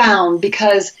profound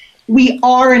because we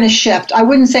are in a shift. I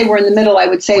wouldn't say we're in the middle. I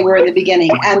would say we're in the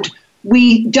beginning, and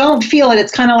we don't feel it.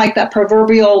 It's kind of like that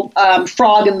proverbial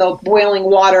frog in the boiling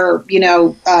water,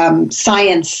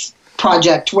 science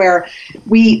project where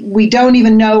we don't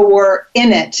even know we're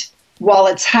in it while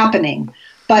it's happening.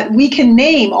 But we can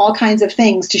name all kinds of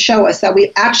things to show us that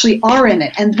we actually are in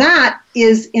it. And that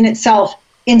is in itself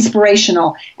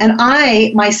inspirational. And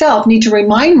I myself need to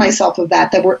remind myself of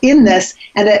that we're in this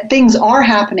and that things are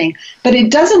happening. But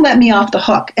it doesn't let me off the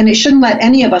hook, and it shouldn't let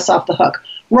any of us off the hook.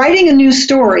 Writing a new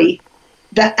story,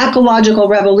 the ecological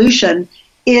revolution,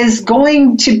 is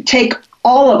going to take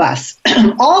all of us,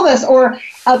 or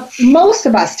most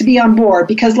of us to be on board.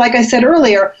 Because like I said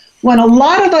earlier, when a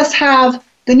lot of us have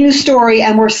the new story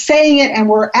and we're saying it and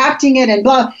we're acting it and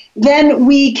blah, then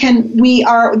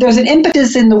there's an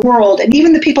impetus in the world, and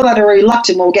even the people that are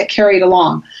reluctant will get carried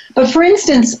along. But for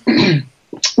instance,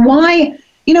 why,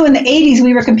 in the 80s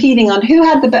we were competing on who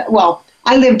had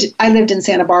I lived in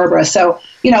Santa Barbara, so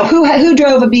who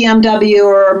drove a BMW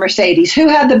or a Mercedes, who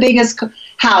had the biggest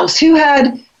house, who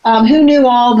knew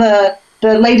all the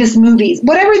latest movies,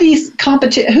 whatever these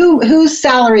whose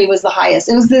salary was the highest.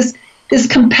 It was this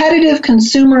competitive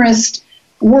consumerist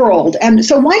world. And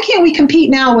so why can't we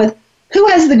compete now with who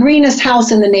has the greenest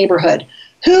house in the neighborhood?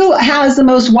 Who has the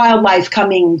most wildlife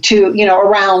coming to,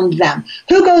 around them?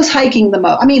 Who goes hiking the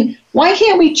most? I mean, why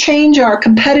can't we change our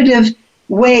competitive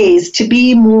ways to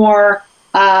be more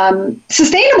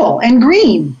sustainable and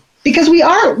green, because we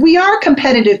are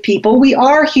competitive people. We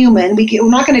are human. We're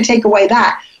not going to take away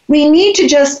that. We need to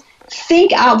just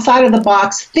think outside of the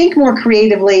box, think more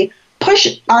creatively,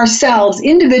 push ourselves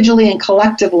individually and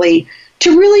collectively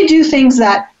to really do things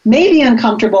that may be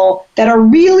uncomfortable, that are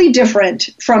really different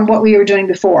from what we were doing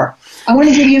before. I want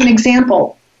to give you an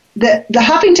example. The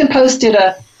Huffington Post did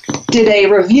a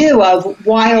review of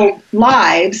Wild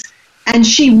Lives, and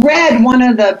she read one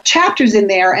of the chapters in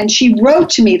there, and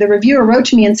the reviewer wrote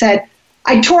to me and said,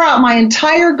 I tore out my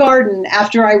entire garden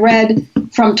after I read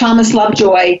from Thomas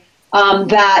Lovejoy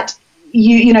that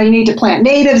you need to plant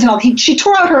natives and all. She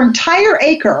tore out her entire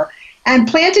acre and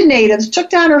planted natives, took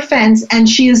down her fence, and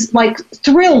she is like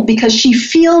thrilled because she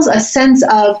feels a sense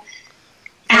of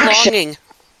action.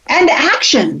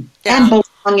 Belonging. And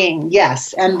belonging.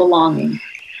 Yes, and belonging.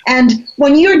 And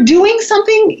when you're doing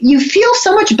something, you feel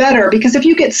so much better, because if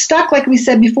you get stuck, like we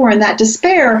said before, in that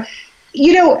despair,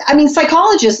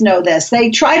 psychologists know this.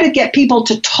 They try to get people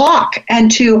to talk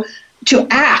and to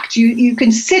act. You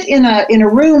can sit in a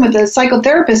room with a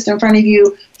psychotherapist in front of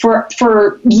you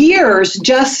for years,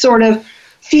 just sort of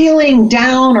feeling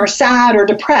down or sad or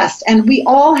depressed. And we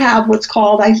all have what's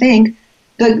called, I think,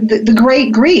 the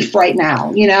great grief right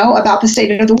now, about the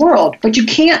state of the world. But you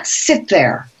can't sit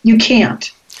there. You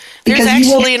can't. There's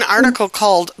actually an article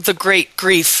called The Great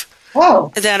Grief.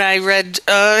 Whoa. That I read.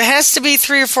 It has to be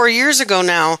 3 or 4 years ago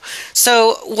now.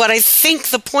 So what I think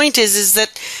the point is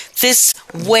that this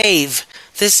wave,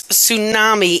 this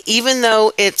tsunami, even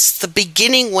though it's the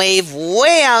beginning wave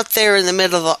way out there in the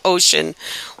middle of the ocean,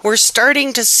 we're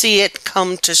starting to see it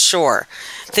come to shore.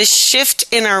 This shift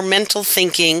in our mental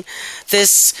thinking,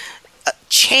 this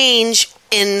change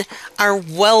in our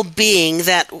well-being,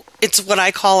 that it's what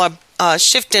I call a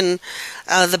shift in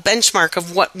the benchmark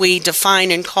of what we define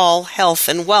and call health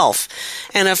and wealth.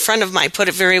 And a friend of mine put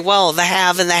it very well, the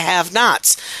have and the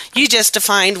have-nots. You just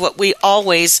defined what we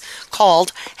always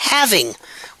called having,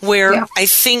 where I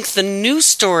think the new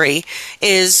story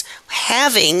is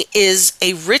having is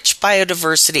a rich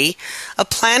biodiversity, a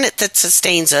planet that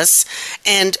sustains us,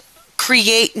 and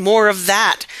create more of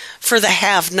that for the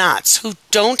have-nots who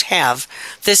don't have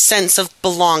this sense of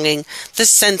belonging,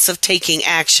 this sense of taking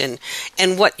action.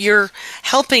 And what you're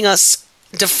helping us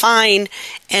define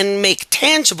and make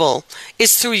tangible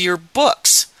is through your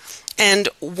books and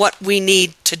what we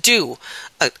need to do,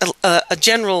 a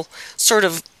general sort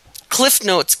of Cliff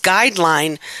Notes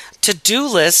guideline to-do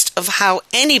list of how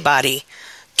anybody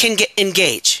can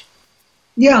engage.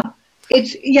 Yeah,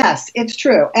 it's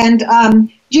true. And,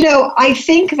 I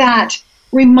think that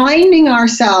reminding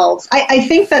ourselves, I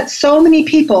think that so many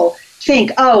people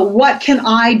think, oh, what can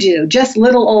I do? Just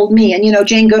little old me. And,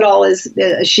 Jane Goodall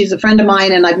she's a friend of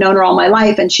mine, and I've known her all my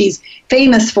life, and she's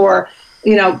famous for,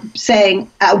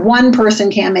 saying one person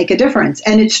can make a difference.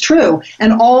 And it's true.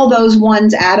 And all those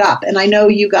ones add up. And I know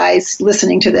you guys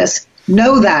listening to this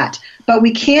know that. But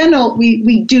we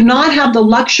do not have the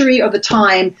luxury or the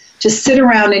time to sit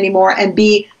around anymore and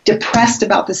be depressed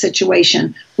about the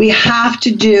situation. We have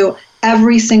to do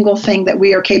every single thing that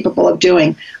we are capable of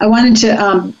doing. I wanted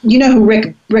to, you know who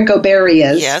Rick O'Barry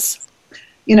is? Yes.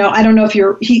 I don't know if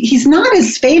he's not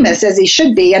as famous as he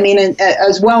should be. I mean,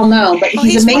 as well known, but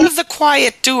he's amazing. One of the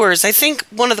quiet doers. I think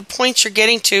one of the points you're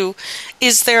getting to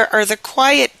is there are the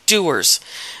quiet doers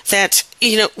that,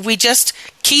 we just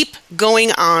keep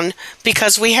going on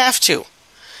because we have to.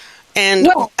 And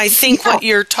I think what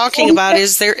you're talking about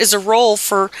is there is a role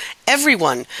for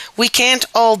everyone. We can't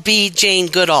all be Jane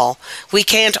Goodall. We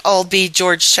can't all be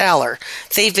George Schaller.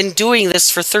 They've been doing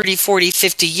this for 30, 40,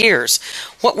 50 years.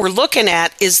 What we're looking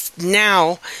at is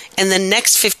now and the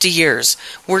next 50 years,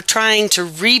 we're trying to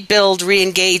rebuild,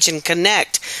 re-engage, and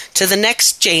connect to the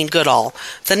next Jane Goodall,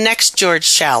 the next George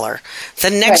Schaller, the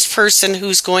next person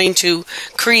who's going to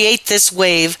create this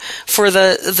wave for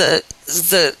the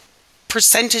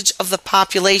percentage of the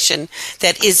population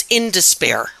that is in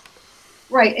despair.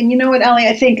 Right. And you know what, Ellie,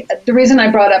 I think the reason I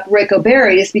brought up Rick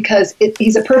O'Barry is because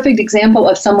he's a perfect example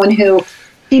of someone who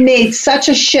he made such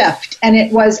a shift, and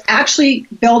it was actually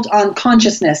built on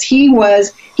consciousness. He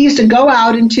used to go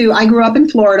out I grew up in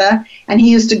Florida, and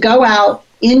he used to go out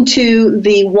into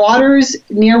the waters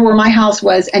near where my house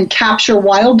was and capture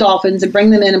wild dolphins and bring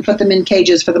them in and put them in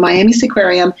cages for the Miami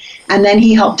Aquarium. And then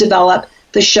he helped develop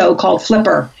the show called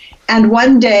Flipper. And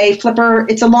one day, Flipper,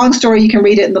 it's a long story, you can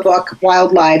read it in the book,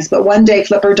 Wild Lives, but one day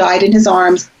Flipper died in his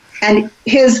arms, and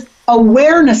his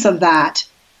awareness of that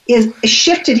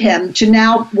shifted him to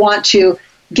now want to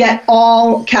get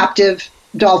all captive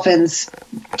dolphins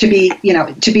to be,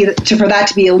 for that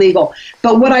to be illegal.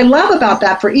 But what I love about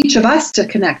that for each of us to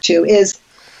connect to is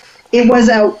it was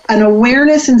an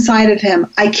awareness inside of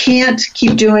him. I can't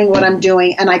keep doing what I'm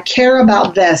doing, and I care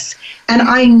about this. And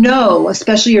I know,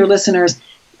 especially your listeners,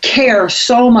 care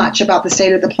so much about the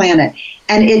state of the planet.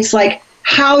 And it's like,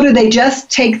 how do they just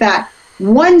take that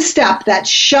one step that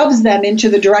shoves them into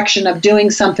the direction of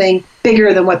doing something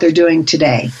bigger than what they're doing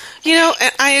today? You know,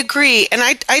 I agree. And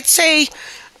I'd say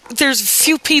there's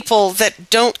few people that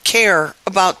don't care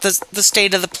about the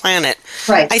state of the planet.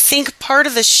 Right. I think part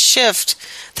of the shift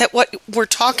that what we're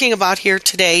talking about here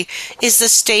today is the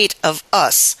state of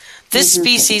us, this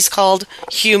species called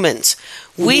humans.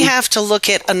 We have to look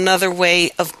at another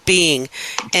way of being,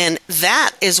 and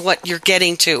that is what you're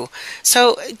getting to.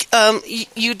 So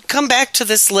you'd come back to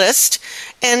this list,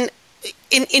 and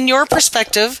in your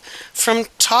perspective, from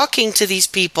talking to these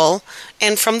people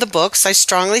and from the books, I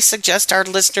strongly suggest our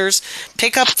listeners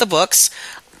pick up the books.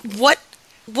 What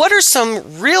are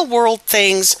some real-world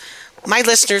things my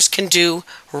listeners can do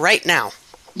right now?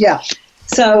 Yeah.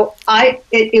 So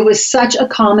it was such a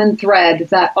common thread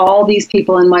that all these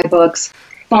people in my books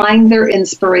find their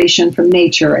inspiration from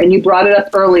nature. And you brought it up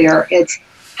earlier. It's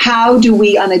how do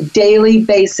we on a daily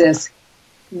basis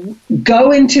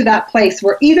go into that place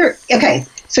where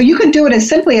so you can do it as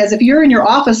simply as if you're in your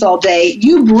office all day,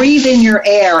 you breathe in your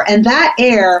air, and that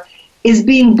air is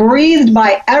being breathed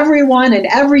by everyone and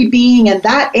every being, and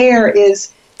that air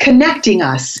is connecting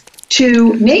us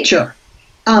to nature.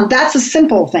 That's a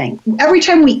simple thing. Every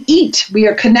time we eat, we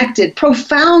are connected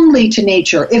profoundly to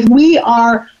nature. If we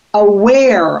are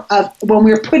aware of when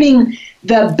we're putting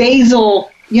the basil,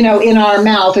 in our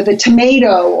mouth, or the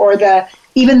tomato, or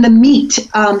even the meat,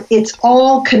 it's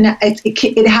all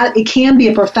it can be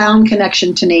a profound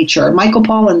connection to nature. Michael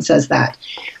Pollan says that.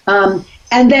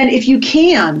 And then if you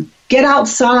can, get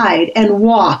outside and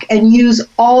walk and use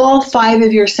all 5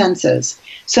 of your senses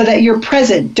so that you're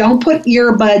present. Don't put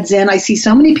earbuds in. I see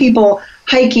so many people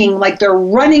hiking like they're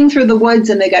running through the woods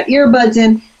and they got earbuds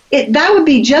in. That would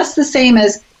be just the same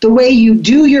as the way you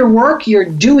do your work, you're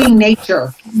doing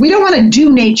nature. We don't want to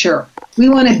do nature. We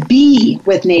want to be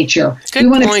with nature. Good we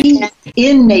want point. to be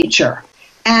in nature.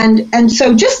 And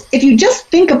so if you just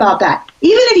think about that,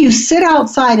 even if you sit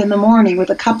outside in the morning with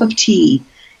a cup of tea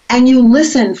and you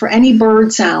listen for any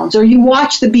bird sounds, or you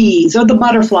watch the bees or the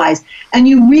butterflies, and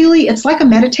it's like a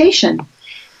meditation.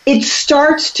 It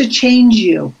starts to change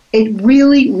you. It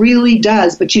really, really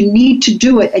does. But you need to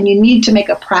do it, and you need to make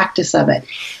a practice of it.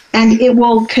 And it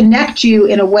will connect you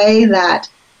in a way that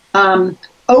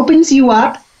opens you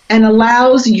up and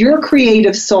allows your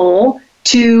creative soul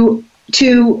to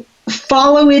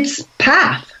follow its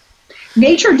path.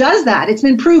 Nature does that. It's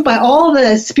been proved by all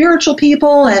the spiritual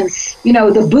people and,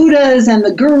 the Buddhas and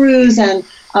the gurus and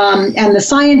the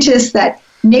scientists that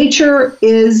nature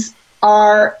is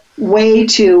our way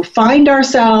to find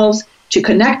ourselves, to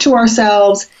connect to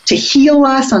ourselves, to heal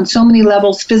us on so many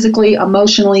levels, physically,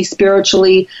 emotionally,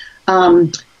 spiritually,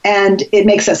 and it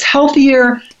makes us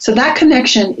healthier. So that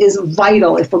connection is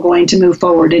vital if we're going to move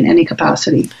forward in any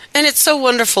capacity. And it's so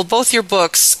wonderful. Both your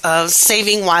books,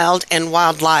 Saving Wild and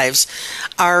Wild Lives,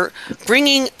 are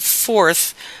bringing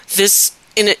forth this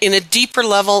in a deeper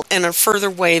level and a further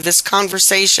way, this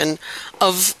conversation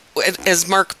of, as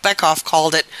Mark Beckhoff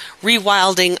called it,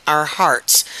 rewilding our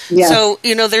hearts. Yes. So,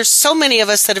 there's so many of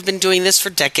us that have been doing this for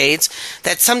decades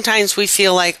that sometimes we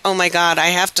feel like, oh my God, I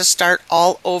have to start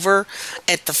all over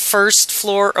at the first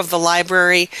floor of the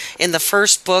library in the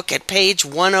first book at page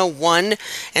 101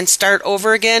 and start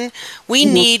over again. We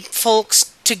need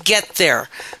folks to get there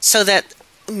so that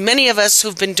many of us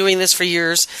who've been doing this for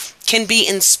years can be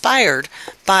inspired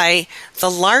by the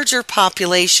larger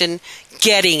population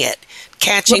getting it,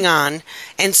 catching on,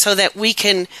 and so that we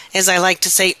can, as I like to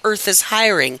say, Earth is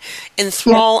hiring,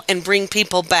 enthrall and bring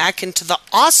people back into the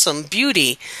awesome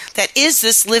beauty that is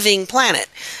this living planet.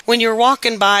 When you're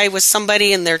walking by with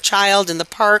somebody and their child in the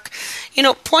park,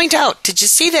 point out, did you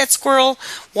see that squirrel?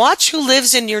 Watch who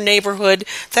lives in your neighborhood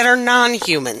that are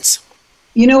non-humans.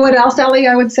 You know what else, Ellie?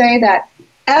 I would say that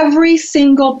every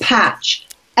single patch,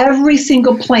 every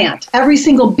single plant, every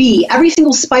single bee, every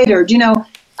single spider,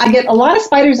 I get a lot of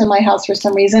spiders in my house for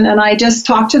some reason, and I just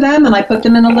talk to them, and I put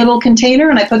them in a little container,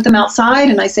 and I put them outside,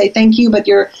 and I say, thank you, but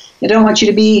I don't want you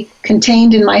to be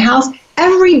contained in my house.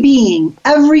 Every being,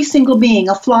 every single being,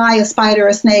 a fly, a spider,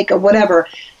 a snake, or whatever,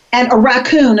 and a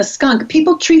raccoon, a skunk,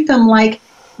 people treat them like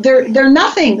they're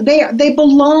nothing. They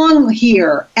belong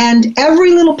here, and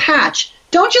every little patch.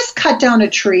 Don't just cut down a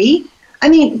tree. I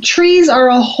mean, trees are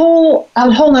a whole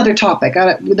other topic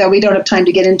that we don't have time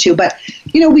to get into. But,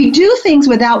 we do things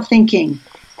without thinking.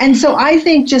 And so I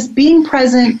think just being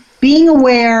present, being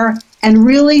aware, and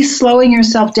really slowing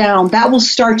yourself down, that will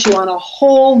start you on a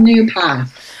whole new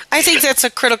path. I think that's a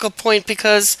critical point,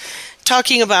 because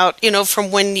talking about,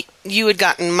 from when you had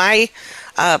gotten my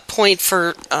point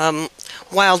for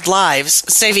Wild Lives,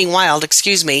 Saving Wild,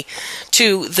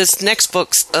 to this next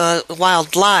book's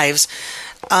Wild Lives,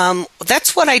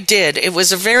 that's what I did. It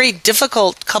was a very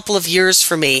difficult couple of years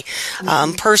for me.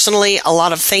 Personally, a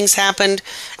lot of things happened,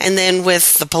 and then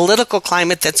with the political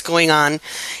climate that's going on,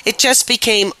 it just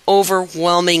became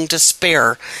overwhelming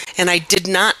despair, and I did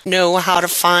not know how to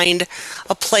find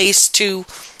a place to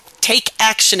take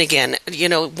action again.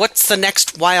 What's the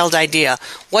next wild idea?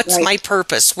 What's my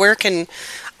purpose? Where can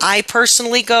I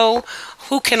personally go?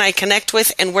 Who can I connect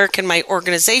with? And where can my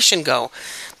organization go?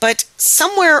 But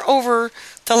somewhere over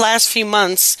the last few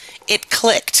months, it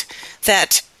clicked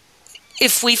that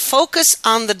if we focus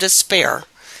on the despair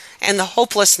and the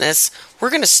hopelessness, we're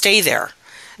going to stay there.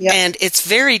 Yep. And it's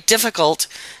very difficult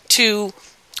to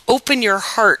open your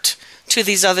heart to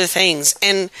these other things.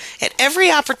 And at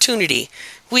every opportunity,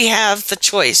 we have the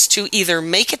choice to either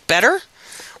make it better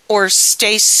or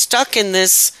stay stuck in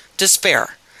this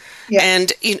despair. Yeah.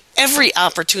 And in every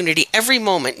opportunity, every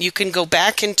moment, you can go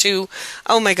back into,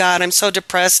 oh my God, I'm so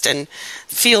depressed, and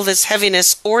feel this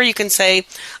heaviness. Or you can say,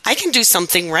 I can do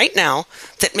something right now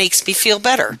that makes me feel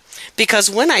better. Because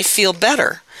when I feel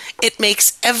better, it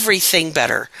makes everything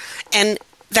better. And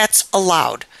that's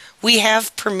allowed. We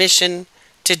have permission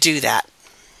to do that.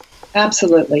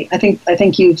 Absolutely. I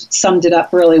think you've summed it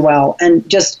up really well. And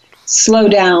just slow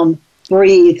down,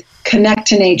 breathe, connect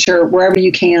to nature wherever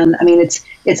you can. I mean,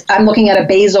 I'm looking at a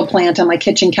basil plant on my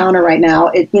kitchen counter right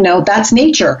now. That's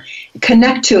nature.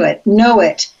 Connect to it. Know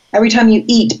it. Every time you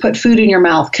eat, put food in your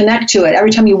mouth. Connect to it.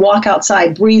 Every time you walk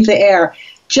outside, breathe the air.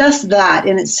 Just that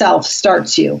in itself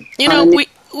starts you.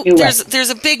 There's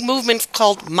a big movement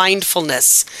called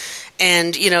mindfulness.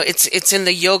 And, it's in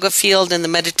the yoga field and the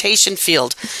meditation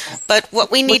field. But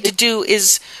what we need to do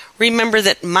is remember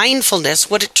that mindfulness,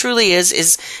 what it truly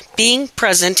is being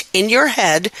present in your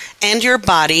head and your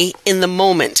body in the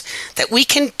moment. That we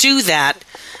can do that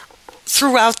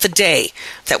throughout the day,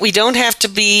 that we don't have to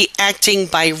be acting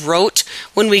by rote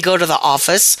when we go to the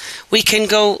office. We can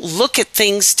go look at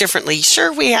things differently.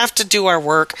 Sure, we have to do our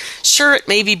work. Sure, it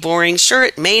may be boring. Sure,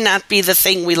 it may not be the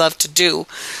thing we love to do.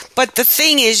 But the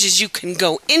thing is you can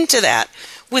go into that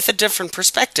with a different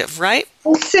perspective, right?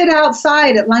 Well, sit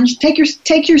outside at lunch. Take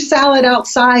your salad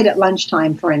outside at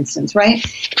lunchtime, for instance, right?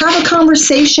 Have a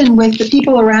conversation with the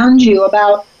people around you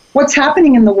about what's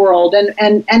happening in the world, and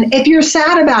if you're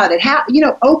sad about it,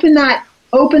 open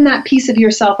that piece of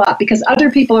yourself up, because other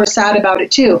people are sad about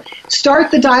it too.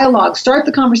 Start the dialogue, start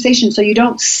the conversation, so you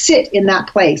don't sit in that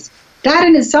place. That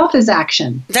in itself is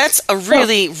action. That's a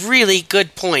really, really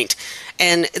good point.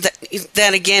 And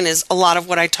that again is a lot of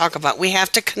what I talk about. We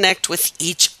have to connect with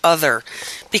each other,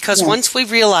 because once we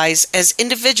realize as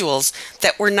individuals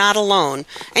that we're not alone,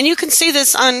 and you can see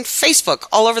this on Facebook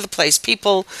all over the place,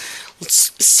 people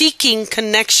seeking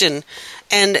connection,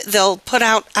 and they'll put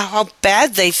out how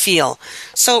bad they feel.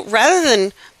 So rather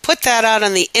than put that out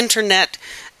on the internet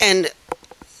and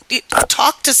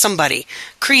talk to somebody,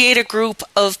 create a group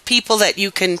of people that you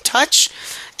can touch,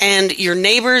 and your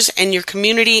neighbors and your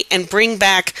community, and bring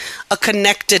back a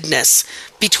connectedness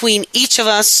between each of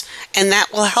us, and that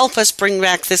will help us bring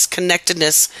back this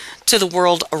connectedness to the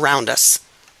world around us.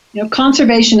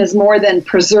 Conservation is more than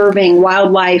preserving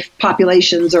wildlife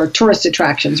populations or tourist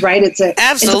attractions, right?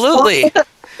 Absolutely.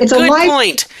 It's a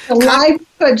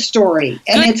livelihood story,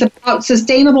 and it's about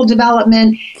sustainable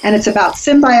development, and it's about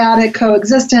symbiotic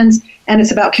coexistence, and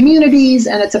it's about communities,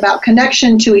 and it's about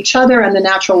connection to each other and the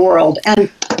natural world. And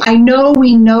I know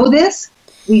we know this.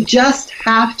 We just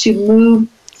have to move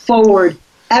forward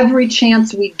every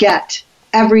chance we get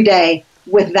every day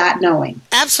with that knowing.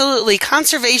 Absolutely.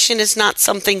 Conservation is not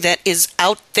something that is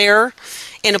out there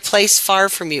in a place far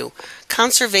from you.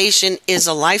 Conservation is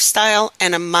a lifestyle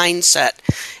and a mindset.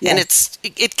 Yeah. And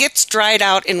it gets dried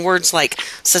out in words like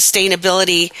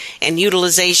sustainability and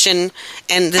utilization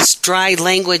and this dry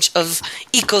language of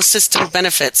ecosystem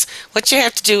benefits. What you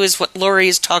have to do is what Lori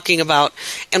is talking about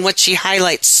and what she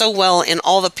highlights so well in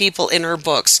all the people in her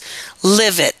books.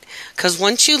 Live it. Because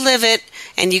once you live it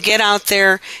and you get out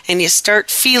there and you start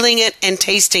feeling it and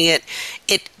tasting it,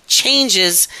 it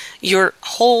changes your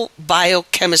whole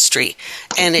biochemistry,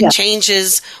 and it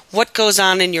changes what goes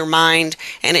on in your mind,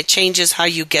 and it changes how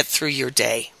you get through your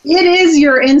day. It is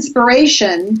your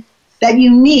inspiration that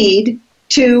you need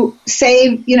to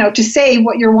save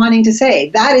what you're wanting to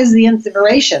save. That is the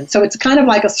inspiration. So it's kind of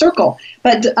like a circle.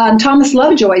 But Thomas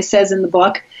Lovejoy says in the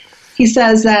book, he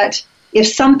says that if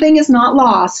something is not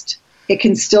lost, it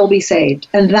can still be saved.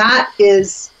 And that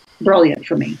is brilliant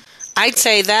for me. I'd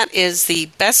say that is the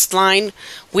best line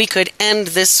we could end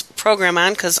this program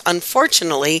on, because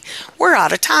unfortunately we're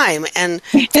out of time, and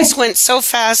this went so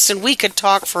fast and we could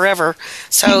talk forever.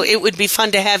 So it would be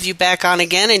fun to have you back on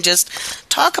again and just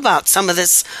talk about some of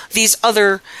these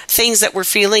other things that we're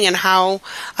feeling, and how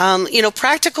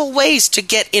practical ways to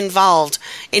get involved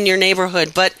in your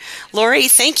neighborhood. But Lori,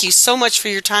 thank you so much for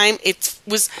your time. It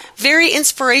was very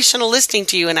inspirational listening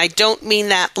to you, and I don't mean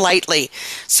that lightly.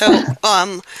 So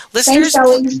listeners, thanks,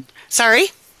 Ellie. Sorry?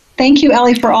 Thank you,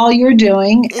 Ellie, for all you're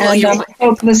doing. And I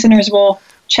hope listeners will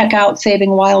check out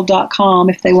savingwild.com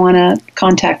if they want to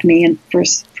contact me and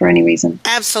for any reason.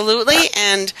 Absolutely.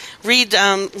 And read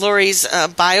Lori's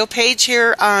bio page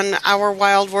here on Our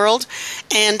Wild World,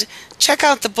 and check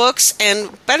out the books. And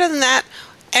better than that,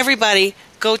 everybody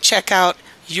go check out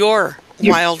your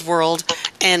Wild World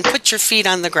and put your feet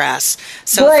on the grass.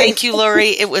 So Thank you, Lori.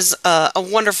 It was a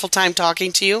wonderful time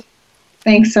talking to you.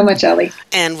 Thanks so much, Ellie.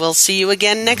 And we'll see you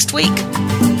again next week.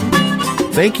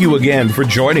 Thank you again for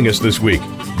joining us this week.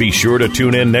 Be sure to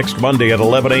tune in next Monday at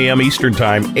 11 a.m. Eastern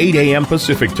Time, 8 a.m.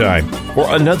 Pacific Time for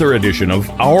another edition of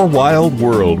Our Wild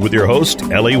World with your host,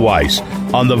 Ellie Weiss,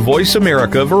 on the Voice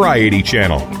America Variety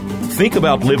Channel. Think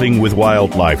about living with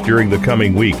wildlife during the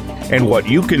coming week and what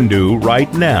you can do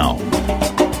right now.